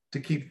to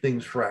keep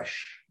things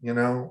fresh.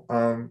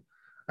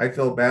 I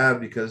feel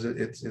bad because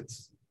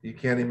it's you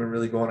can't even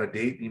really go on a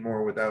date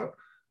anymore without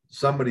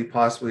somebody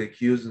possibly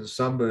accusing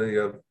somebody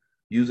of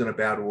using a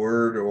bad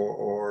word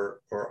or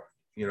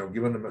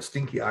giving them a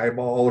stinky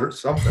eyeball or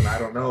something. I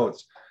don't know.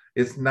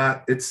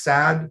 It's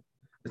sad.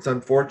 It's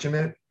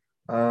unfortunate.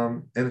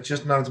 And it's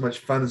just not as much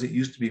fun as it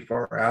used to be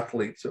for our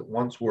athletes that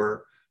once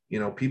were,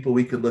 people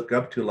we could look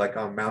up to like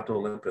on Mount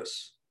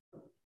Olympus.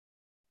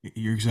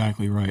 You're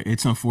exactly right.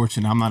 It's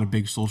unfortunate. I'm not a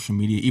big social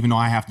media, even though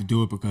I have to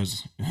do it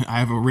because I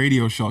have a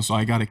radio show, so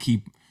I got to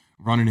keep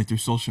running it through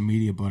social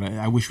media. But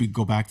I wish we could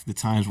go back to the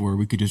times where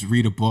we could just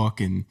read a book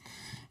and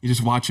you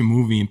just watch a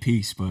movie in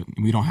peace. But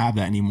we don't have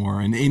that anymore.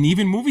 And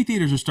even movie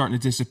theaters are starting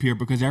to disappear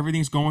because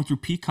everything's going through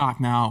Peacock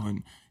now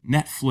and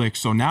Netflix.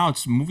 So now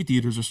it's movie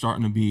theaters are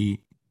starting to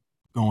be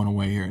going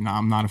away here. And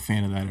I'm not a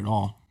fan of that at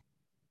all.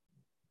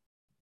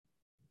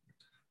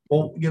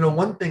 Well,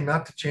 one thing,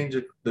 not to change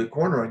the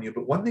corner on you,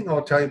 but one thing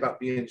I'll tell you about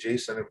being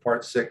Jason in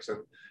part six,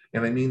 and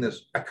I mean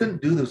this, I couldn't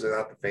do this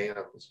without the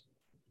fans.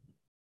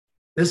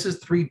 This is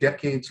 3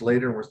 decades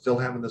later, and we're still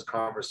having this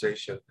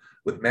conversation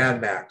with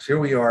Mad Max. Here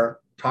we are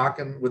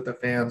talking with the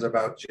fans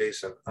about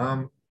Jason.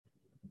 All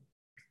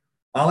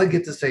I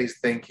get to say is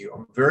thank you.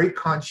 I'm very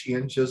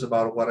conscientious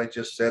about what I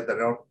just said, that I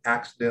don't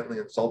accidentally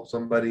insult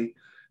somebody.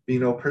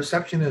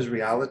 Perception is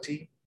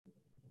reality.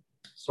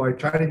 So I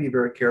try to be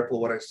very careful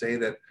what I say,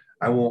 that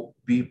I won't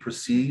be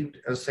perceived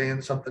as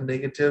saying something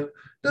negative.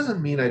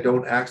 Doesn't mean I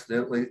don't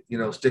accidentally,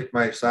 stick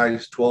my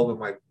size 12 in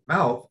my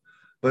mouth,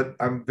 but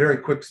I'm very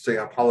quick to say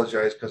I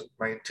apologize because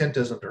my intent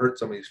isn't to hurt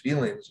somebody's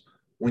feelings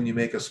when you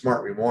make a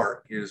smart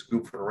remark. You're just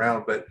goofing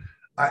around. But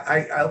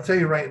I'll tell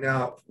you right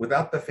now,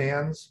 without the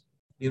fans,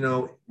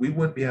 we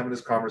wouldn't be having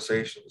this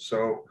conversation.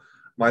 So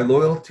my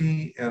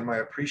loyalty and my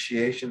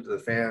appreciation to the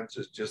fans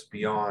is just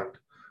beyond.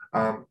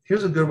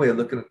 Here's a good way of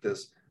looking at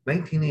this.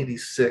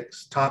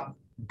 1986, Top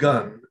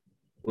Gun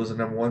was the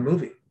 #1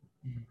 movie.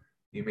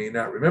 You may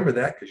not remember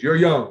that because you're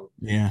young.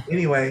 Yeah.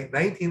 Anyway,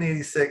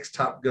 1986,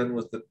 Top Gun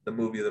was the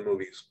movie of the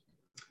movies.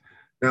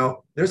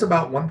 Now, there's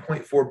about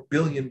 1.4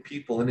 billion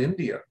people in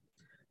India.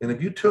 And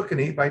if you took an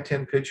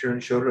 8x10 picture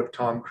and showed it of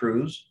Tom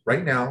Cruise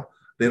right now,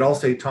 they'd all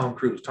say Tom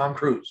Cruise, Tom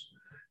Cruise.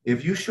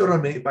 If you showed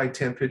them an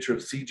 8x10 picture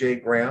of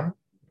CJ Graham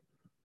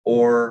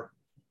or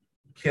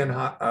Ken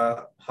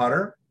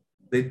Hodder,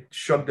 they'd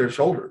shrug their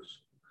shoulders.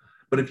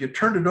 But if you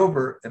turned it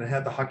over and it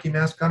had the hockey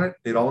mask on it,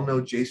 they'd all know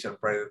Jason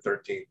Friday the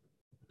 13th.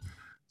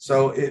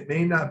 So it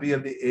may not be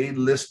of the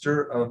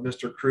A-lister of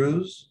Mr.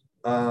 Cruz.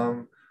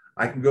 I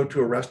can go to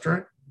a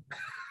restaurant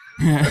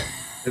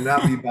and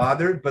not be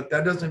bothered, but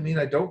that doesn't mean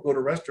I don't go to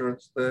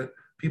restaurants that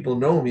people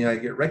know me, I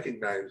get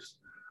recognized.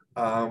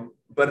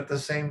 But at the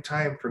same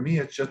time, for me,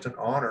 it's just an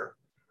honor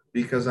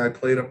because I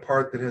played a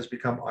part that has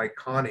become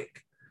iconic.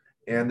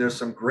 And there's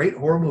some great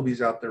horror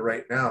movies out there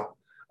right now.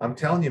 I'm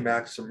telling you,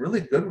 Max, some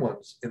really good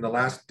ones in the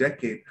last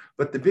decade.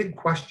 But the big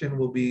question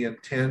will be in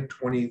 10,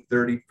 20,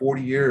 30,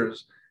 40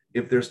 years,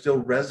 if they're still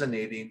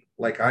resonating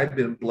like I've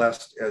been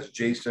blessed as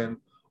Jason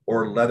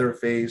or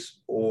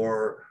Leatherface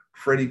or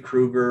Freddy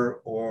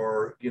Krueger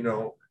or,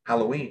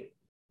 Halloween.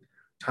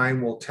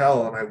 Time will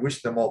tell, and I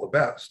wish them all the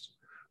best.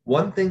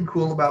 One thing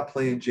cool about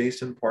playing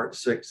Jason Part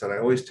 6 that I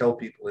always tell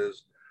people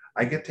is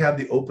I get to have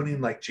the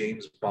opening like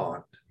James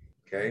Bond.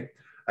 Okay.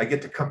 I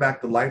get to come back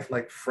to life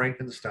like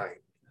Frankenstein.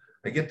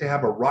 I get to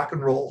have a rock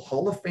and roll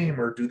Hall of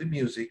Famer do the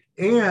music,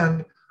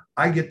 and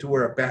I get to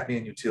wear a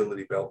Batman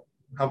utility belt.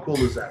 How cool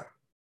is that?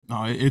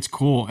 No, it's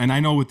cool. And I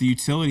know with the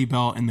utility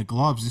belt and the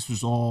gloves, this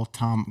was all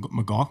Tom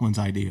McLaughlin's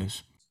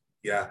ideas.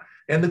 Yeah.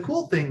 And the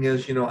cool thing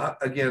is,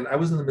 again, I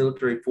was in the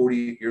military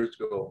 48 years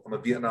ago. I'm a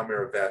Vietnam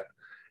era vet.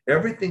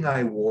 Everything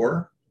I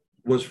wore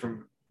was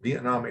from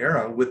Vietnam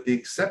era, with the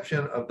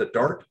exception of the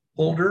dart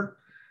holder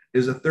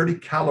is a 30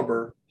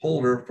 caliber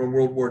holder from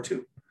World War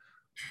II.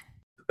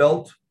 The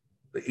belt,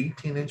 the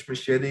 18-inch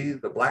machete,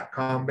 the black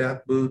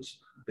combat boots,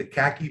 the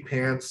khaki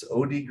pants,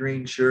 OD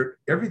green shirt,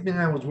 everything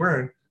I was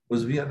wearing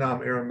was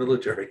Vietnam era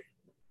military.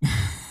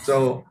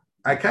 So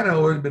I kind of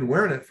already been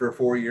wearing it for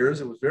 4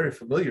 years. It was very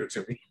familiar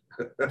to me.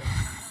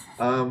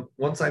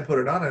 Once I put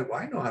it on,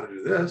 I know how to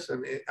do this,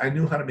 and I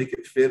knew how to make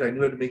it fit. I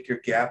knew how to make your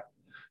gap,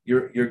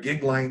 your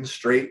gig line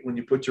straight when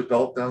you put your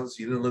belt down,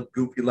 so you didn't look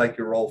goofy like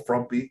you're all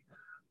frumpy.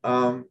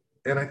 And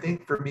I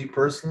think for me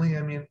personally,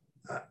 I mean,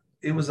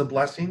 it was a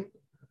blessing.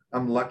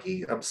 I'm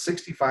lucky. I'm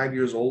 65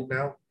 years old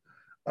now.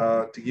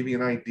 To give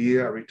you an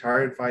idea, I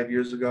retired 5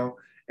 years ago,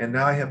 and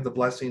now I have the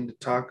blessing to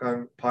talk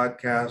on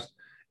podcast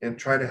and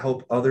try to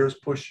help others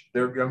push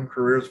their young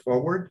careers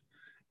forward,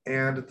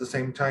 and at the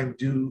same time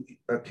do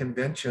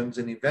conventions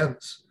and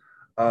events.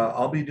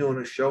 I'll be doing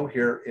a show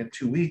here in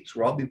 2 weeks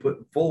where I'll be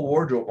putting full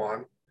wardrobe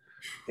on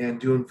and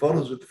doing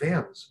photos with the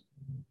fans.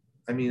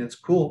 I mean, it's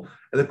cool.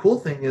 And the cool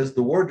thing is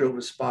the wardrobe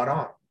is spot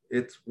on.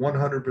 It's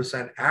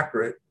 100%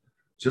 accurate,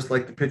 just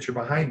like the picture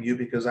behind you,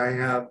 because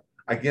I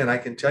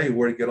can tell you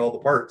where to get all the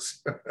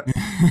parts.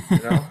 you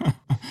know,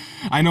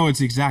 I know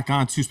it's exact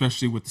on too,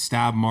 especially with the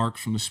stab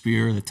marks from the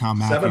spear that Tom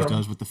Matthews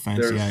does with the fence.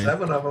 There's Yeah,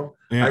 7 of them.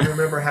 yeah. I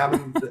remember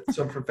having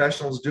some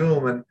professionals do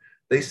them, and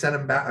they sent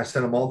them back. I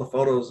sent them all the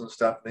photos and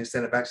stuff, and they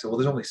sent it back. Said, "Well,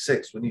 there's only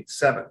 6. We need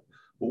 7."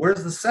 Well,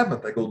 where's the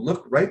 7th? I go,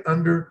 look right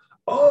under.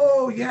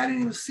 Oh, yeah, I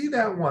didn't even see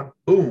that one.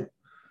 Boom.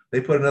 They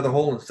put another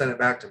hole and sent it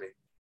back to me.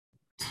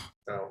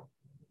 So,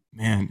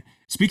 Man,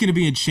 speaking of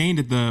being chained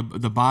at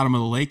the bottom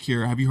of the lake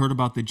here, have you heard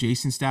about the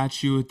Jason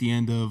statue at the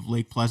end of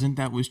Lake Pleasant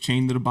that was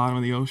chained to the bottom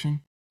of the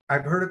ocean?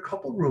 I've heard a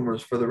couple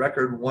rumors for the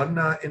record, one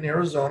in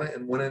Arizona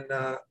and one in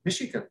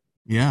Michigan.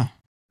 Yeah.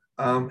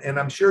 And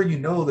I'm sure you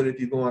know that if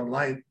you go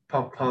online,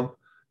 pump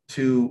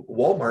to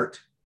Walmart,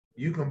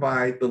 you can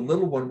buy the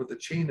little one with the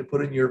chain to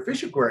put in your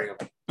fish aquarium.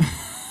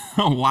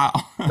 Oh, wow.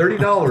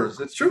 $30.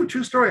 It's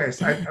true story. I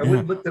went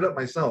and looked it up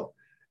myself.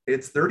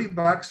 It's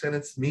 $30 and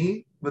it's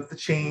me with the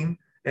chain,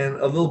 and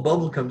a little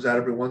bubble comes out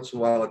every once in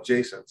a while of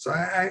Jason. So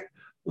I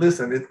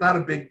listen, it's not a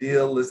big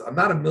deal. Listen, I'm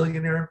not a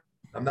millionaire.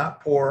 I'm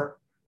not poor.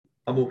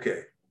 I'm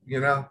okay.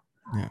 Yeah.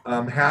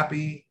 I'm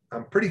happy.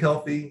 I'm pretty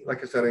healthy.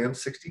 Like I said, I am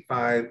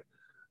 65.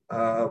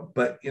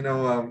 But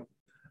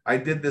I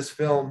did this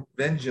film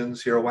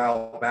Vengeance here a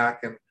while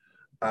back, and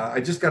I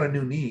just got a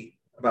new knee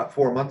about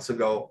 4 months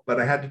ago, but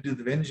I had to do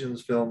the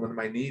Vengeance film and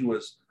my knee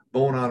was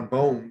bone on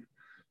bone.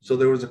 So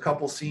there was a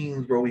couple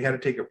scenes where we had to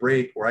take a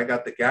break, where I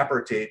got the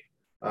gapper tape,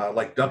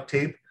 like duct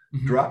tape,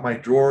 drop my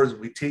drawers, and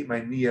we taped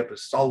my knee up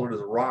as solid as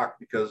a rock,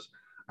 because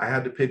I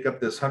had to pick up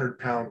this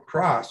 100-pound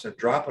cross and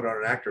drop it on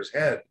an actor's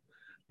head.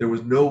 There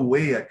was no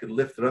way I could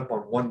lift it up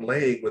on one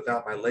leg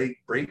without my leg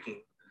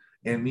breaking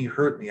and me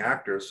hurting the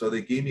actor. So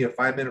they gave me a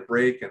 5-minute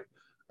break, and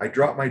I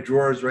dropped my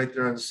drawers right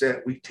there on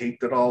set. We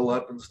taped it all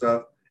up and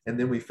stuff, and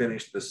then we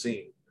finished the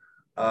scene.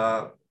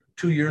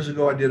 2 years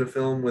ago, I did a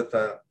film with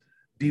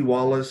Dee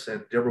Wallace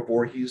and Deborah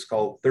Voorhees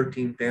called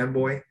 13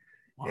 Fanboy.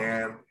 Wow.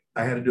 And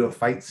I had to do a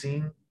fight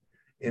scene,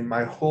 and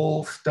my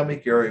whole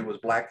stomach area was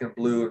black and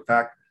blue. In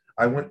fact,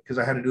 I went because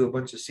I had to do a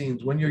bunch of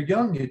scenes. When you're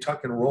young, you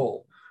tuck and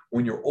roll.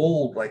 When you're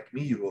old, like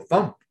me, you go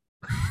thump.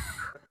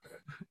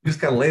 You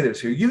just kind of lay there.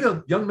 So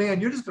you young man,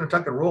 you're just going to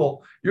tuck and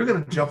roll. You're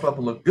going to jump up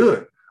and look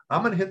good.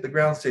 I'm going to hit the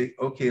ground and say,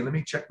 okay, let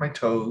me check my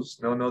toes.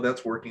 No,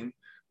 that's working.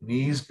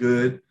 Knees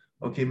good.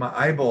 Okay, my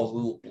eyeball's a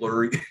little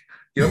blurry.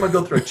 I'm going to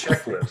go through a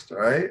checklist, all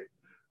right?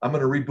 I'm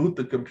going to reboot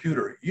the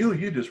computer.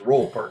 You just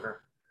roll,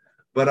 partner.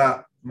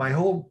 But my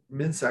whole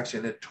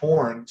midsection had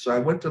torn. So I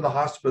went to the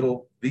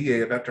hospital,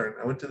 VA, a veteran.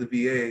 I went to the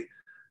VA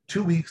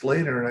 2 weeks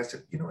later, and I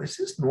said, is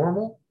this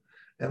normal?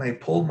 And I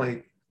pulled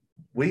my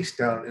waist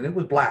down, and it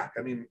was black.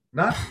 I mean,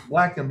 not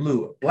black and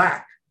blue,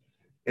 black.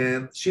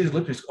 And she just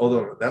looked at me and said, oh,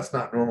 no, that's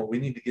not normal. We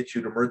need to get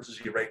you to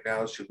emergency right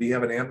now. Should we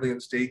have an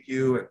ambulance take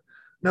you? And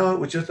no, it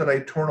was just that I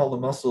torn all the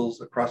muscles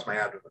across my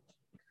abdomen.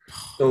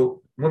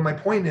 So when my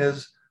point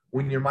is,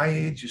 when you're my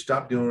age, you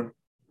stop doing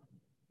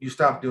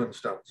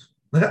stunts.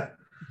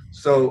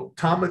 So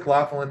Tom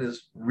McLaughlin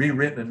has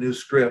rewritten a new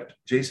script.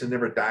 Jason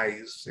Never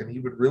Dies, and he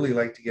would really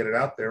like to get it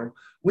out there.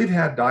 We've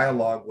had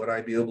dialogue. Would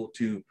I be able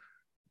to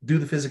do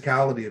the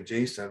physicality of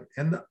Jason?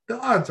 And the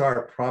odds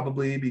are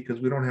probably, because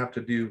we don't have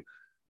to do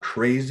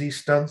crazy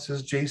stunts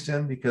as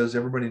Jason, because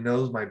everybody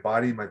knows my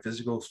body, my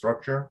physical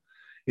structure.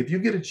 If you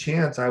get a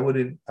chance, I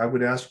would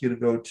ask you to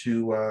go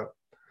to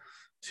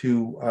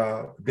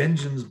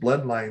Vengeance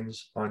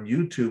Bloodlines on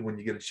YouTube when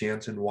you get a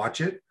chance and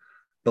watch it.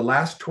 The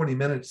last 20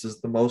 minutes is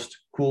the most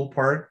cool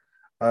part,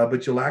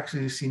 but you'll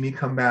actually see me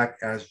come back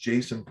as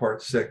Jason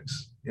Part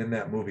 6 in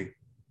that movie.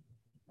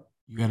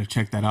 You got to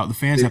check that out. The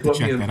fans They have to put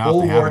me check in that out if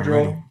full they haven't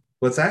already. wardrobe.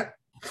 What's that?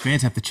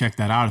 Fans have to check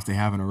that out if they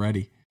haven't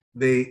already.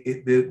 They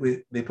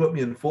put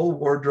me in full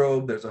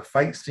wardrobe. There's a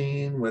fight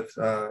scene with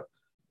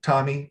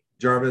Tommy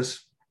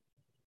Jarvis.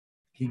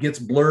 He gets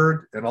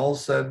blurred, and all of a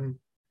sudden,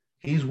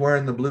 he's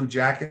wearing the blue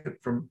jacket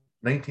from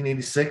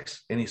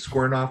 1986, and he's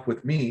squaring off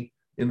with me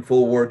in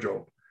full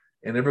wardrobe,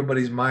 and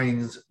everybody's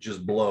minds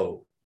just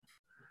blow.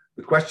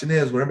 The question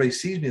is, when everybody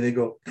sees me, they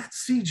go,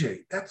 "That's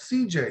CJ. That's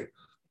CJ."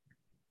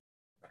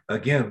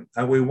 Again,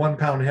 I weigh 1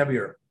 pound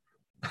heavier.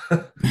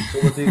 So,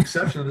 with the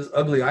exception of this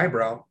ugly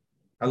eyebrow,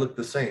 I look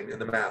the same in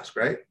the mask,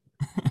 right?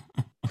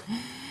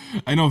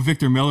 I know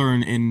Victor Miller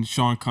and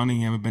Sean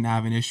Cunningham have been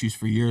having issues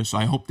for years, so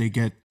I hope they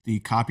get the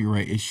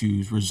copyright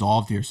issues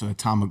resolved here so that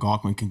Tom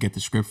McLaughlin can get the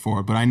script for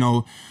it. But I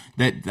know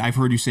that I've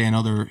heard you say in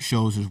other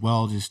shows as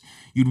well, just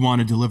you'd want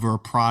to deliver a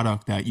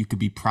product that you could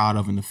be proud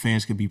of and the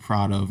fans could be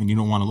proud of, and you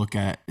don't want to look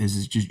at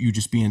as just you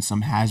just being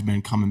some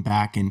has-been coming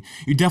back, and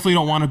you definitely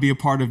don't want to be a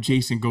part of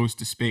Jason Goes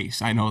to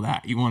Space. I know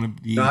that. You want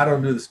to No, be, I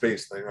don't do the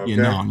space thing. you Okay.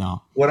 know,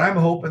 no. What I'm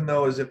hoping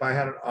though is if I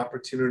had an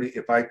opportunity,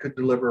 if I could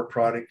deliver a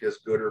product as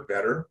good or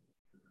better,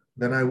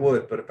 then I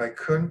would. But if I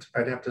couldn't,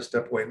 I'd have to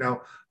step away.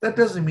 Now, that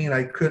doesn't mean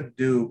I couldn't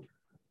do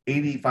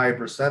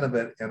 85% of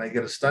it and I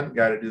get a stunt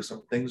guy to do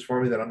some things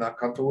for me that I'm not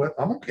comfortable with.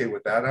 I'm okay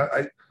with that.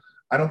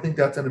 I don't think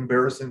that's an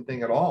embarrassing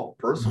thing at all,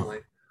 No. personally.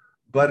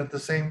 But at the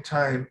same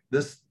time,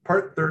 this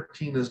part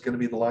 13 is going to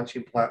be the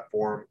launching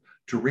platform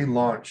to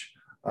relaunch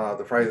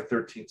the Friday the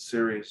 13th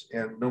series.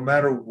 And no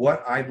matter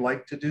what I'd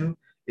like to do,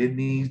 it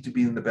needs to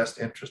be in the best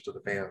interest of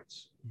the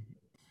fans.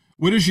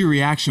 What is your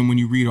reaction when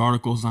you read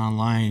articles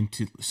online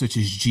to such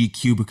as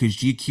GQ? Because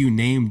GQ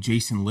named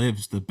Jason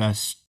Lives the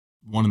best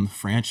one in the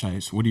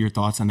franchise. What are your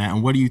thoughts on that?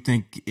 And what do you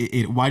think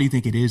why do you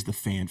think it is the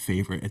fan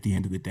favorite at the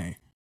end of the day?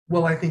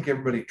 Well, I think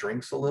everybody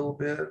drinks a little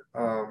bit.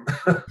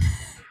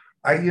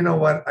 You know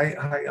what?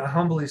 I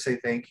humbly say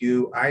thank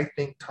you. I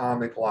think Tom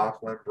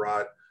McLaughlin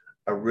brought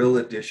a real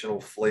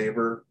additional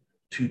flavor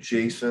to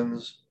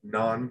Jason's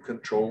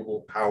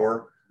non-controllable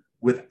power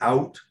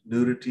without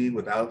nudity,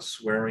 without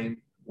swearing,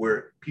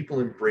 where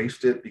people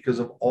embraced it because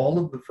of all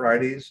of the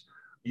Fridays.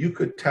 You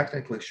could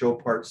technically show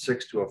part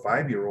 6 to a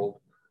 5-year-old,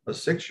 a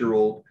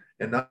 6-year-old,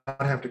 and not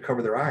have to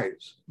cover their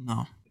eyes,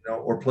 No.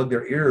 or plug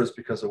their ears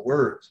because of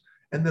words.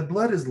 And the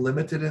blood is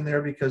limited in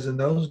there because in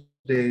those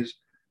days,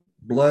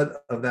 blood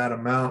of that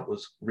amount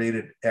was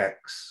rated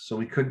X, so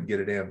we couldn't get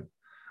it in.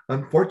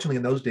 Unfortunately,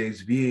 in those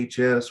days,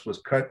 VHS was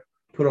cut,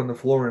 put on the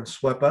floor, and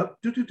swept up,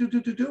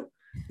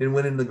 and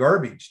went in the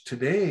garbage.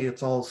 Today,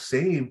 it's all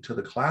saved to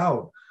the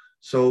cloud.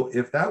 So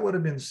if that would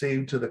have been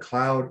saved to the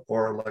cloud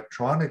or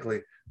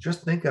electronically,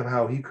 just think of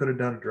how he could have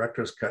done a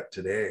director's cut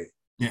today.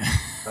 Yeah.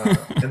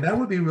 And that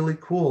would be really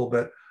cool.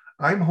 But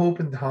I'm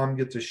hoping Tom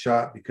gets a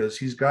shot because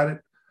he's got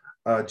it.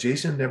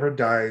 Jason Never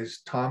Dies.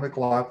 Tom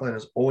McLaughlin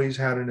has always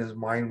had in his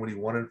mind what he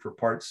wanted for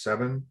part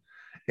 7.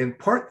 And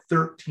part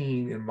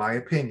 13, in my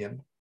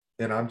opinion,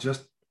 and I'm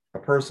just a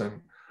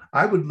person,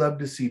 I would love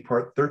to see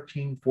part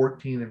 13,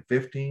 14, and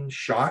 15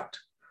 shot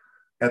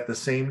at the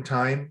same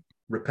time,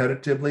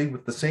 repetitively,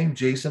 with the same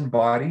Jason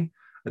body,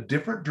 a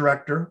different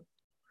director,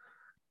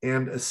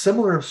 and a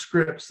similar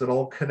scripts that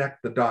all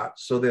connect the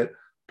dots so that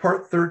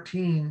part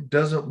 13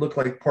 doesn't look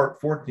like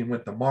part 14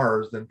 went to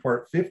Mars, then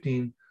part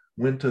 15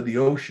 went to the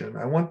ocean.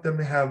 I want them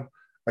to have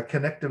a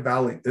connective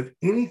valley. If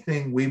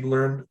anything, we've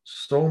learned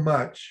so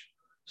much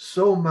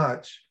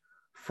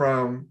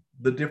from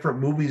the different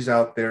movies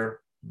out there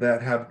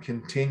that have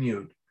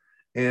continued.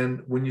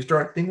 And when you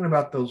start thinking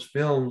about those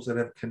films that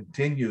have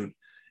continued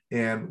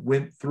and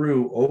went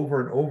through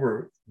over and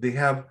over,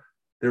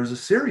 there's a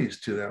series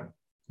to them,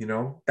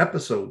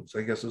 episodes,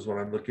 I guess is what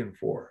I'm looking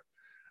for.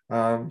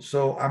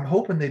 So I'm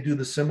hoping they do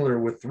the similar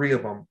with 3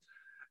 of them.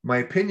 My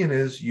opinion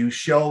is you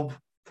shelve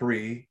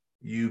 3,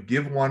 you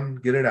give one,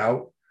 get it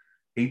out.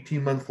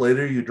 18 months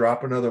later, you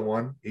drop another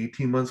one.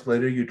 18 months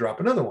later, you drop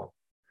another one.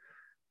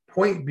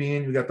 Point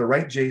being, you got the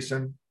right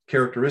Jason,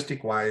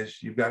 characteristic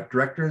wise. You've got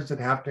directors that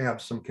have to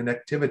have some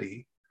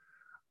connectivity.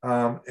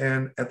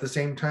 And at the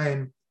same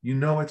time,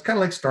 it's kind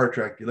of like Star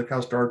Trek. You look how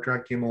Star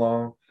Trek came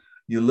along.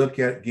 You look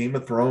at Game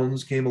of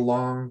Thrones came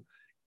along.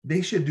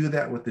 They should do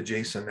that with the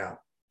Jason now.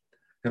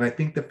 And I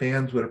think the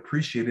fans would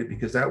appreciate it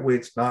because that way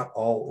it's not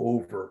all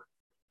over.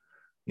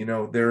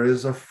 There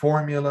is a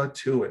formula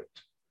to it.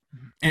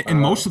 And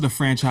most of the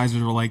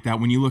franchises are like that.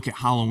 When you look at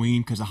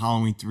Halloween, because of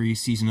Halloween 3,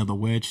 Season of the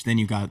Witch, then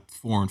you got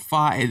 4 and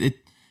 5.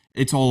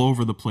 It's all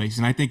over the place,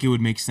 and I think it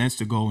would make sense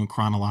to go in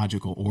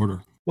chronological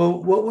order.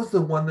 Well, what was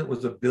the one that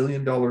was $1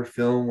 billion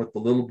film with the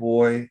little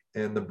boy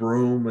and the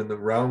broom and the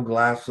round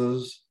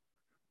glasses?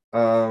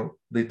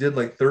 They did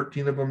like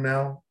 13 of them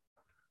now.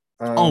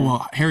 Oh, Um,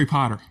 well, Harry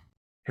Potter.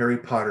 Harry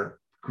Potter,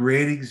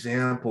 great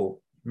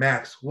example.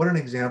 Max, what an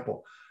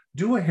example.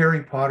 Do a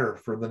Harry Potter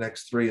for the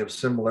next three of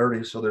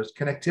similarities so there's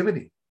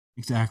connectivity,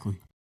 Exactly.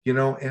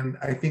 and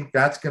I think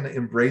that's going to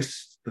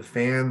embrace the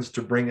fans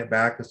to bring it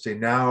back and say,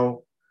 now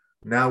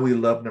we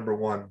love number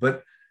one.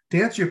 But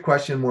to answer your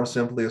question more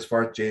simply, as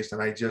far as Jason,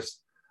 I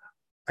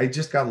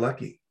just got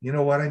lucky. You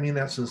know what? I mean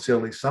that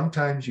sincerely.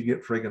 Sometimes you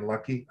get friggin'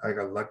 lucky. I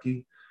got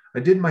lucky. I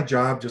did my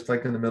job just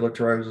like in the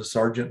military. I was a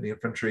sergeant in the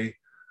infantry.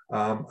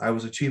 I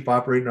was a chief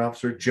operating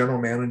officer, general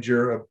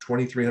manager of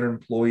 2,300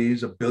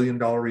 employees, $1 billion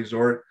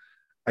resort.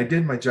 I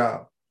did my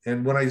job.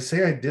 And when I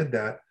say I did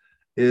that,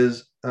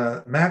 is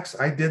Max,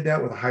 I did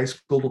that with a high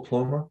school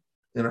diploma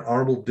and an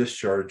honorable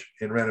discharge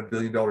and ran $1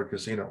 billion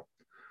casino.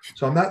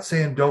 So I'm not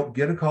saying don't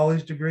get a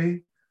college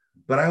degree,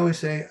 but I always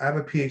say I have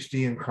a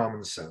PhD in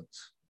common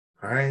sense.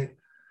 All right.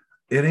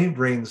 It ain't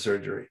brain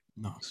surgery.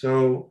 No.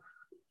 So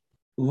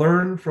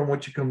learn from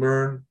what you can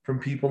learn from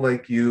people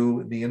like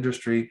you in the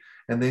industry,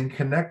 and then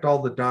connect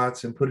all the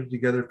dots and put it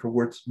together for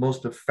what's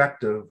most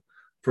effective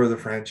for the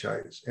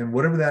franchise. And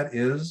whatever that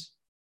is,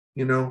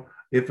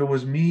 if it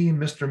was me,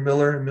 Mr.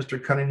 Miller, and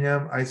Mr.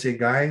 Cunningham, I'd say,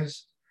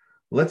 guys,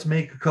 let's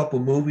make a couple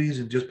movies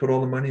and just put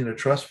all the money in a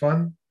trust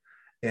fund.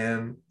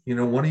 And,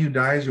 one of you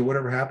dies or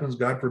whatever happens,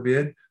 God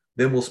forbid,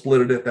 then we'll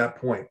split it at that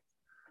point.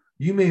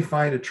 You may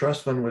find a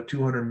trust fund with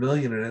 200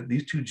 million in it.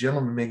 These two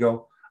gentlemen may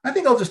go, I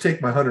think I'll just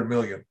take my 100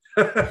 million.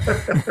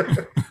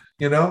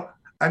 you know,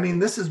 I mean,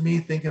 this is me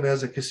thinking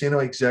as a casino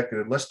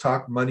executive. Let's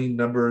talk money,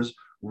 numbers,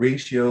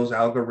 ratios,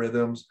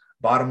 algorithms,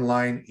 bottom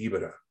line,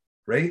 EBITDA,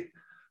 right?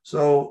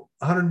 So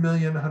 100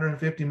 million,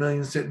 150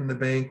 million sitting in the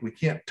bank. We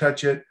can't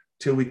touch it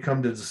till we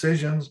come to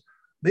decisions.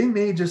 They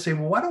may just say,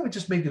 well, why don't we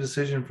just make a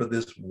decision for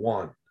this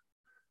one?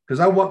 Because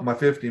I want my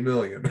 50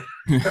 million.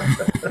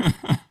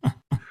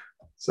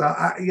 So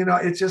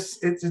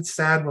it's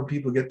sad when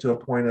people get to a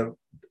point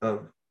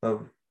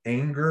of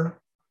anger.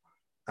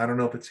 I don't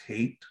know if it's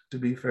hate, to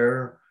be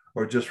fair,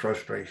 or just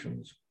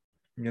frustrations.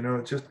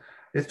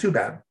 It's too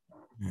bad.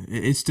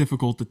 It's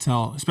difficult to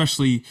tell,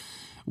 especially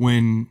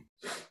when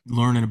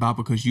learning about,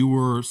 because you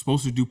were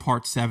supposed to do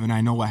part seven.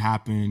 I know what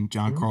happened.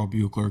 John Mhm. Carl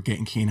Buechler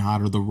getting Kane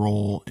Hodder the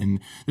role, and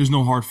there's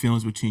no hard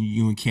feelings between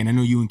you and Kane. I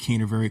know you and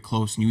Kane are very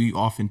close, and you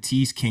often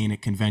tease Kane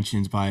at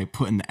conventions by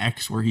putting the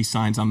X where he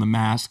signs on the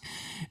mask.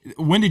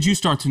 When did you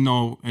start to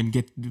know and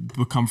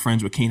become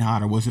friends with Kane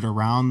Hodder? Was it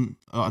around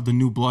the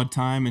New Blood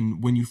time,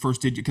 and when you first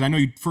did? Because I know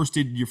you first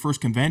did your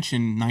first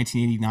convention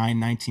 1989,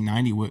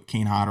 1990 with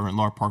Kane Hodder at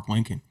Lar Park,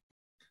 Lincoln.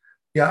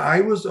 Yeah,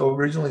 I was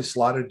originally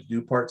slotted to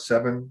do part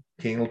seven.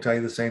 Kane will tell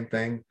you the same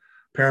thing.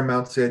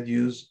 Paramount said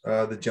use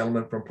the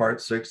gentleman from part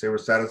six. They were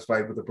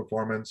satisfied with the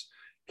performance.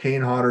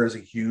 Kane Hodder is a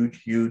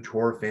huge, huge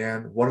horror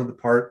fan. Wanted the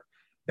part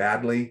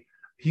badly.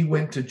 He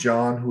went to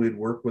John, who he'd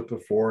worked with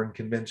before, and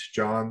convinced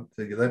John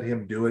to let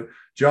him do it.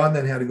 John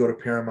then had to go to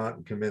Paramount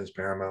and convince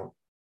Paramount.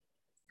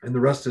 And the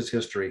rest is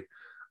history.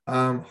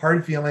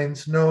 Hard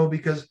feelings? No,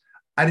 because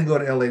I didn't go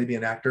to LA to be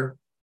an actor.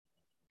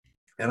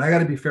 And I got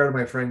to be fair to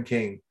my friend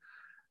Kane.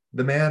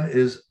 The man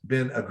has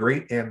been a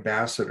great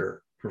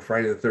ambassador for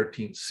Friday the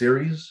 13th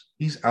series.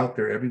 He's out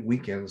there every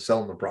weekend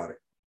selling the product.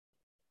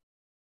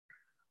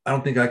 I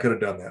don't think I could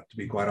have done that, to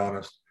be quite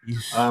honest.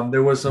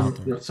 There was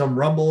Out some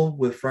rumble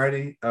with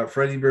Freddy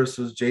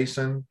versus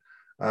Jason.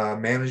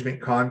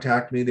 Management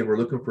contacted me. They were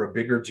looking for a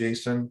bigger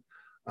Jason.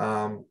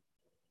 Um,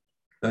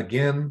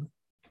 again,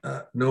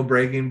 no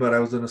bragging, but I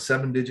was in a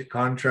 7-digit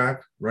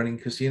contract running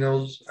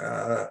casinos.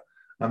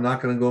 I'm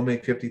not going to go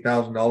make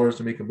 $50,000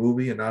 to make a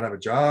movie and not have a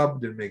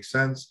job. Didn't make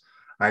sense.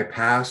 I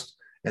passed.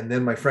 And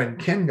then my friend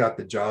Ken got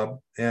the job.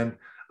 And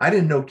I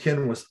didn't know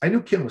I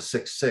knew Ken was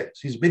 6'6".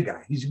 He's a big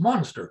guy. He's a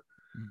monster.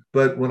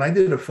 But when I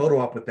did a photo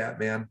op with that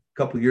man a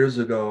couple of years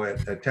ago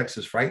at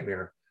Texas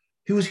Frightmare,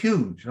 he was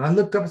huge. And I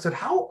looked up and said,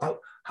 how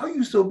are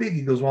you so big?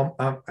 He goes, well,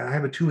 I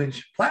have a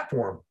 2-inch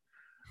platform.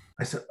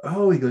 I said,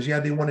 oh, he goes,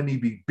 yeah, they wanted me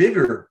to be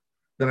bigger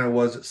than I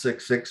was at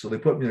 6'6". So they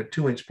put me in a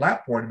 2-inch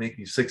platform to make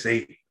me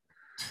 6'8".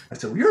 I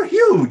said, well, you're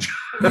huge.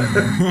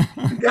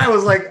 The guy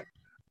was like,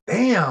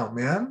 damn,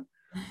 man.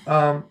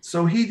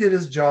 So he did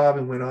his job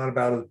and went on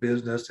about his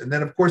business. And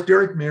then, of course,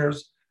 Derek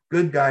Mears,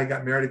 good guy,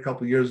 got married a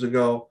couple of years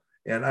ago.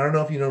 And I don't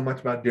know if you know much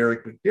about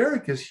Derek, but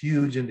Derek is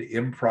huge into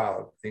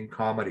improv and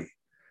comedy.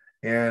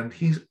 And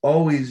he's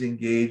always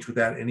engaged with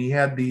that. And he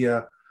had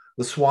the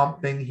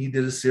Swamp Thing he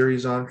did a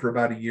series on for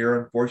about a year.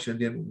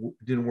 Unfortunately,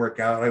 didn't work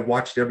out. I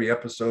watched every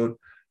episode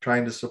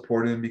trying to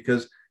support him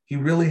because he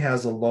really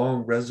has a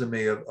long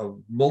resume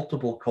of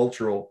multiple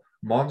cultural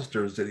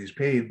monsters that he's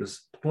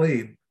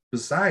played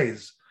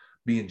besides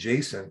being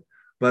Jason.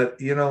 But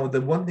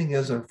the one thing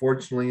is,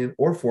 unfortunately,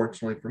 or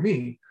fortunately for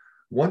me,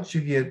 once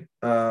you get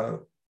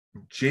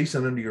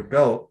Jason under your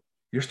belt,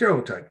 you're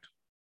stereotyped.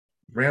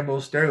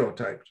 Rambo's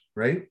stereotyped,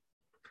 right?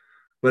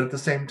 But at the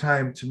same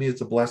time, to me,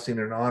 it's a blessing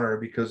and an honor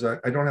because I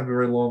don't have a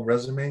very long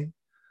resume.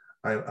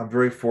 I'm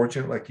very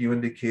fortunate, like you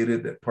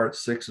indicated, that part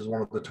six is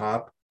one of the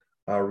top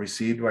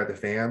received by the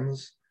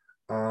fans.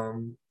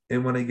 And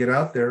when I get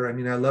out there, I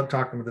mean, I love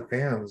talking to the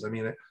fans. I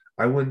mean,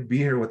 I wouldn't be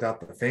here without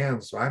the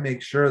fans. So I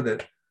make sure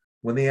that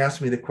when they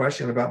ask me the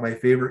question about my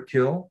favorite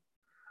kill,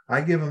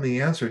 I give them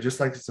the answer just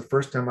like it's the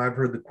first time I've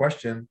heard the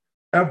question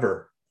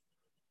ever,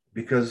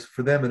 because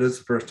for them, it is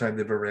the first time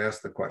they've ever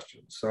asked the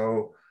question.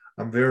 So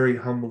I'm very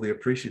humbly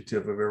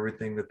appreciative of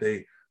everything that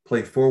they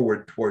play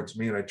forward towards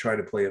me, and I try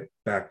to play it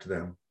back to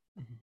them.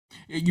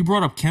 You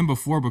brought up Ken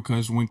before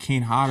because when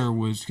Kane Hodder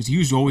was, because he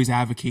was always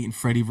advocating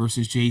Freddie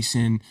versus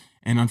Jason,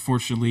 and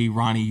unfortunately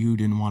Ronnie Yu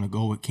didn't want to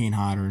go with Kane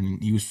Hodder,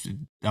 and he was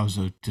that was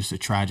just a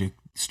tragic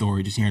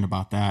story just hearing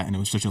about that, and it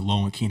was such a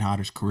low in Kane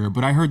Hodder's career.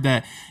 But I heard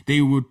that they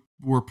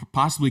were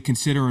possibly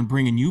considering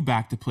bringing you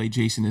back to play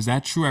Jason. Is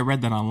that true? I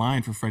read that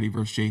online for Freddie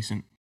versus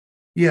Jason.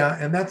 Yeah,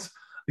 and that's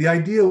the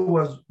idea.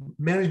 Was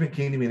management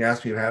came to me and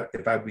asked me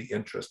if I'd be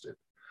interested.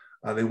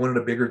 They wanted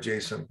a bigger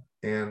Jason.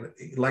 And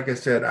like I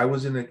said, I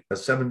was in a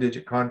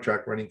 7-digit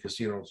contract running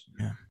casinos.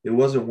 Yeah. It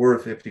wasn't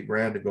worth 50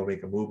 grand to go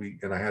make a movie.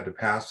 And I had to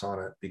pass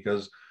on it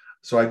because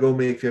so I go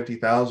make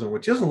 50,000,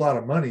 which is a lot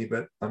of money,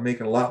 but I'm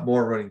making a lot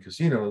more running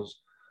casinos.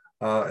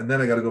 And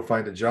then I got to go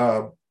find a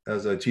job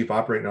as a chief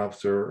operating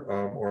officer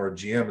or a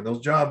GM. And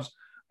those jobs,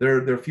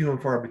 they're few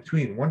and far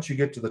between. Once you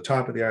get to the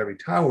top of the ivory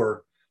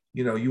tower,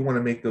 you want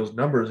to make those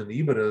numbers and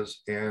EBITDAs,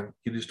 and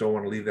you just don't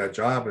want to leave that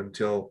job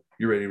until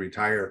you're ready to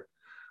retire.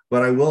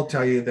 But I will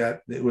tell you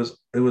that it was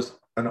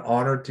an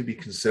honor to be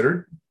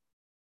considered.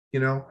 You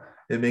know,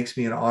 it makes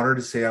me an honor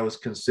to say I was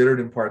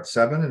considered in part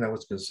seven, and I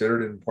was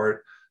considered in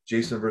part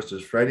Jason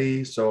versus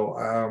Freddie. So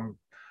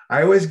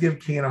I always give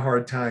Kane a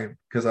hard time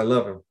because I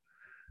love him.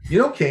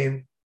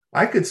 Kane,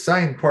 I could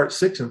sign part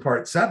six and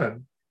part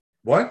seven.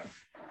 What?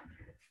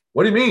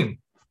 What do you mean?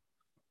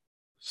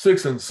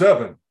 Six and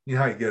seven. You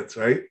know how he gets,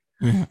 right?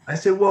 Yeah. I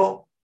said,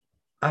 well,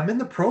 I'm in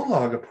the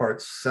prologue of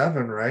part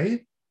seven,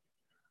 right?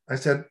 I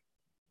said,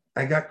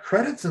 I got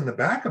credits in the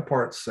back of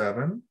part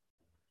seven,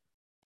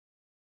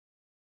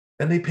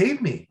 and they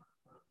paid me.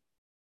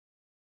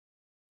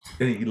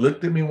 And he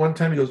looked at me one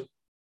time. He goes,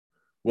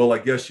 well, I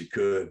guess you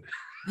could.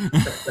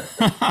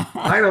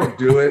 I don't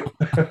do it.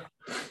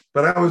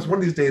 But I was one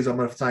of these days, I'm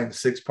going to sign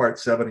six part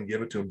seven and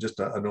give it to him just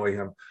to annoy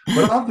him.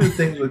 But I'll do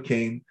things with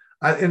Kane.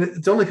 And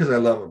it's only because I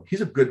love him.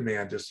 He's a good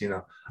man. I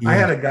Yeah.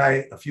 had a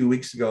guy a few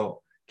weeks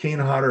ago, Kane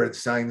Hodder had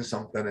signed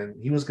something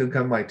and he was going to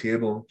come to my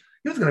table.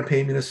 He was going to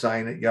pay me to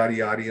sign it, yada,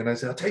 yada. And I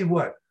said, I'll tell you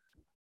what,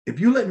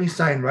 if you let me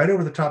sign right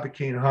over the top of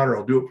Kane Hodder,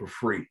 I'll do it for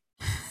free.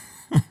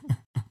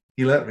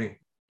 He let me.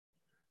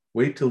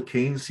 Wait till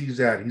Kane sees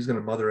that. He's going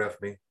to mother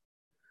F me.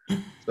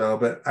 So,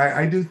 but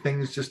I do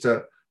things just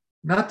to,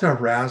 not to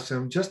harass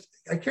him, just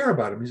I care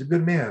about him. He's a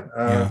good man.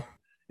 Yeah.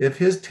 If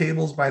his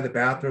table's by the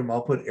bathroom,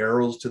 I'll put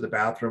arrows to the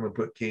bathroom and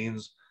put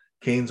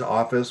Kane's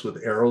office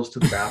with arrows to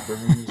the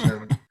bathrooms.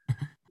 And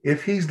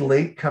if he's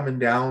late coming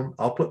down,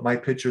 I'll put my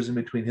pictures in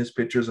between his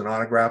pictures and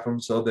autograph them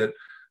so that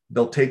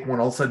they'll take one.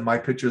 All of a sudden, my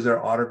pictures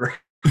are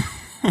autographed.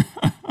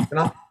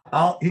 And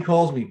he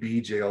calls me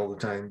BJ all the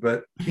time.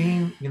 But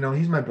Kane,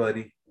 he's my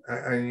buddy.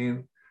 I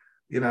mean,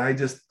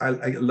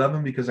 I love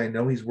him because I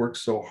know he's worked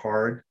so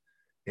hard,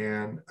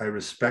 and I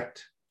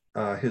respect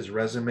his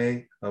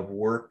resume of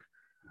work,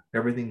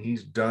 everything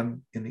he's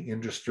done in the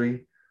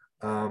industry.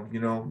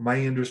 My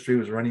industry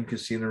was running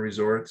casino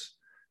resorts.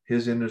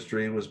 His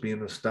industry was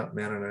being a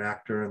stuntman and an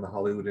actor in the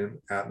Hollywood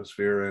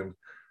atmosphere. And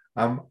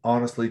I'm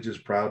honestly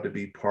just proud to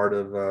be part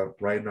of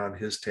riding on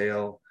his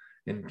tail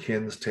and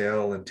Ken's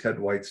tail and Ted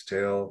White's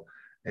tail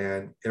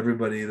and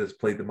everybody that's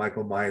played the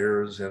Michael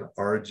Myers and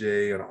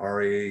RJ and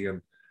RA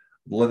and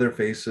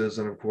Leatherfaces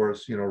and of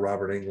course,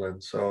 Robert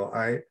Englund. So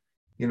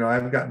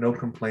I've got no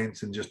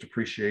complaints and just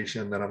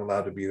appreciation that I'm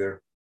allowed to be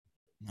there.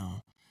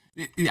 No.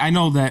 I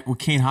know that with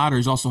Kane Hodder,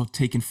 he's also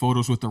taking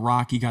photos with The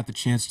Rock. He got the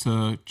chance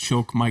to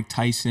choke Mike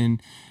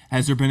Tyson.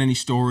 Has there been any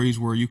stories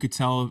where you could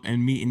tell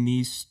and meeting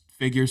these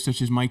figures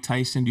such as Mike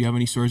Tyson? Do you have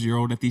any stories of your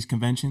own at these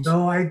conventions?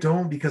 No, I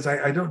don't because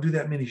I don't do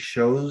that many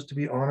shows, to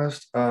be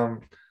honest.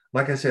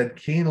 Like I said,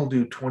 Kane will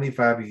do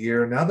 25 a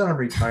year. Now that I'm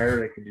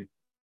retired,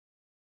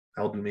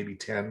 I'll do maybe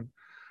 10.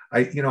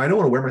 I don't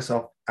want to wear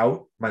myself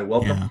out, my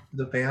welcome Yeah.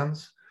 to the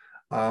fans.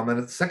 And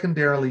it's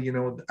secondarily,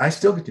 I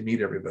still get to meet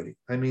everybody.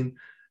 I mean,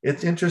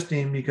 it's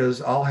interesting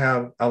because I'll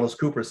have Alice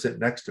Cooper sit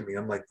next to me.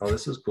 I'm like, oh,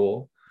 this is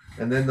cool.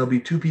 And then there'll be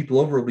two people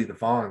over, will be the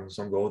Fonz.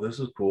 I'm going, oh, this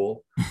is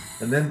cool.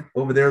 And then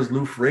over there is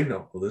Lou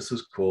Ferrigno. Well, this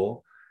is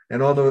cool.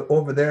 And although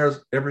over there's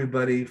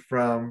everybody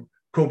from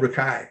Cobra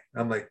Kai.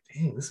 I'm like,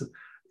 dang,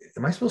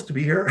 am I supposed to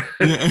be here?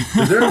 Yeah.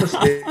 Is there a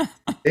mistake?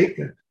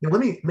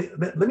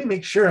 Let me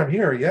make sure I'm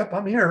here. Yep,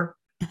 I'm here.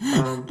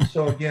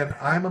 So again,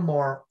 I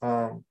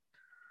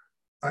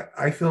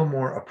feel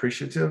more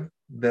appreciative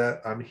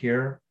that I'm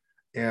here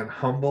and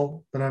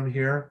humble that I'm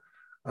here.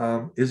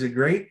 Is it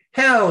great?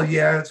 Hell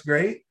yeah, it's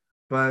great.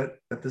 But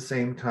at the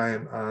same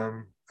time,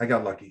 I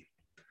got lucky.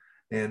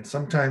 And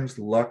sometimes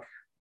luck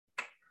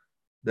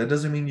That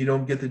doesn't mean you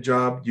don't get the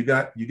job. You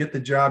get the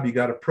job, you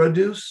got to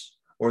produce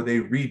or they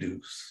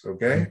reduce.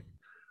 Okay. Mhm.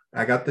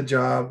 I got the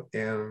job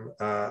and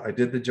I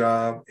did the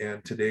job,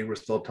 and today we're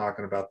still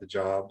talking about the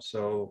job.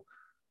 So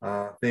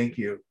thank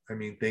you. I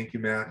mean, thank you,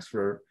 Max,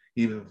 for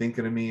even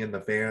thinking of me and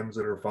the fans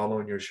that are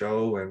following your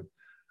show and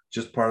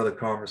just part of the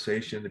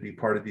conversation to be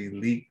part of the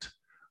elite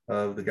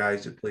of the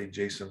guys that played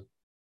Jason.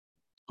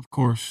 Of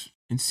course.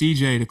 And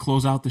CJ, to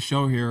close out the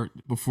show here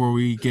before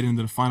we get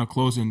into the final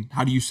closing,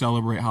 how do you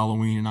celebrate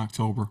Halloween in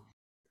October?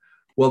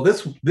 Well,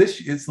 this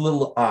it's a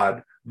little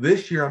odd.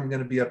 This year I'm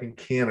going to be up in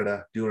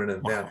Canada doing an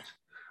event.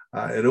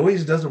 Wow. It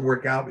always doesn't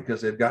work out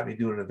because they've got me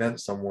doing an event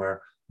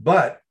somewhere.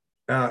 But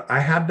I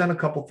have done a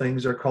couple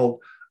things. They're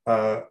called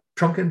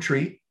Trunk and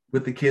Treat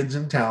with the kids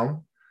in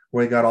town,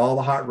 where they got all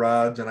the hot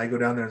rods, and I go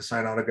down there and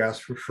sign autographs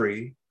for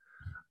free.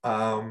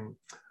 Um,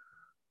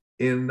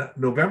 in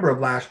November of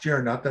last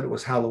year, not that it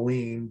was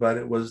Halloween, but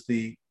it was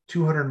the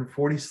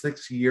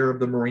 246th year of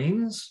the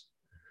Marines.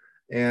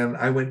 And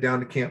I went down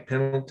to Camp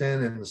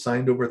Pendleton and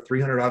signed over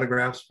 300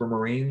 autographs for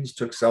Marines,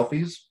 took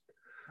selfies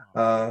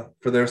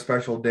for their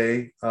special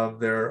day of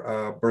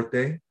their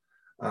birthday.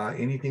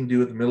 Anything to do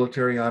with the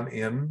military, I'm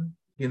in.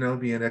 You know,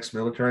 being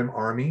ex-military, I'm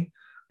Army,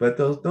 but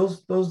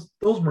those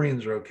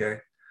Marines are okay.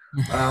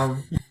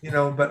 You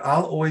know, but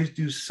I'll always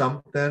do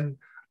something.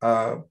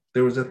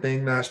 There was a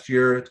thing last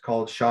year. It's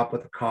called Shop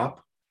with a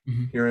Cop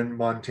Mhm. here in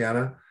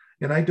Montana,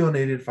 and I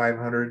donated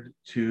 500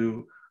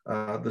 to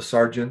the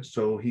sergeant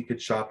so he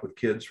could shop with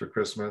kids for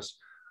Christmas.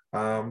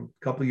 A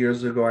couple of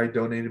years ago, I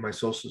donated my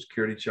Social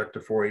Security check to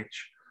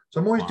 4-H. So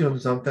I'm always Wow. doing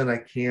something I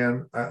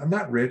can. I'm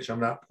not rich, I'm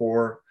not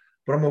poor,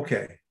 but I'm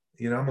okay.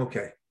 You know, I'm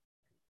okay.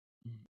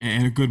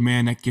 And a good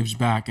man that gives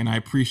back. And I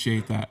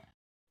appreciate that.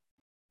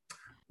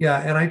 Yeah,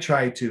 and I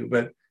try to.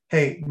 But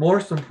hey,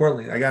 most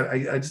importantly,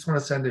 I just want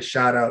to send a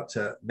shout out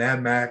to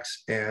Mad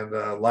Max and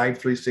Live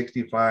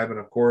 365, and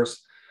of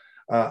course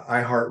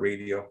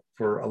iHeartRadio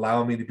for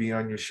allowing me to be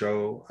on your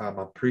show. I'm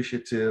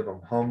appreciative.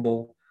 I'm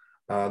humble.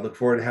 Look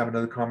forward to having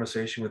another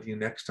conversation with you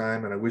next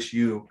time. And I wish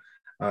you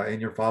and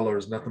your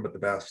followers nothing but the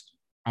best.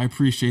 I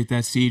appreciate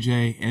that,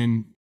 CJ.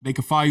 And they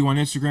can follow you on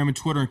Instagram and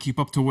Twitter and keep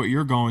up to what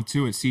you're going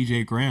to at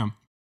CJ Graham.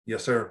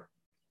 Yes, sir.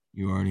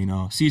 You already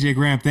know. CJ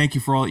Graham, thank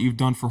you for all that you've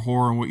done for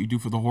horror and what you do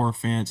for the horror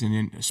fans,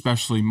 and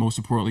especially, most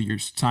importantly, your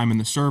time in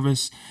the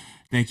service.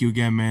 Thank you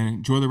again, man.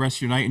 Enjoy the rest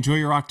of your night. Enjoy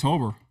your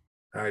October.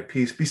 All right.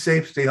 Peace. Be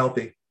safe. Stay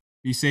healthy.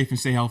 Be safe and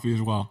stay healthy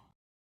as well.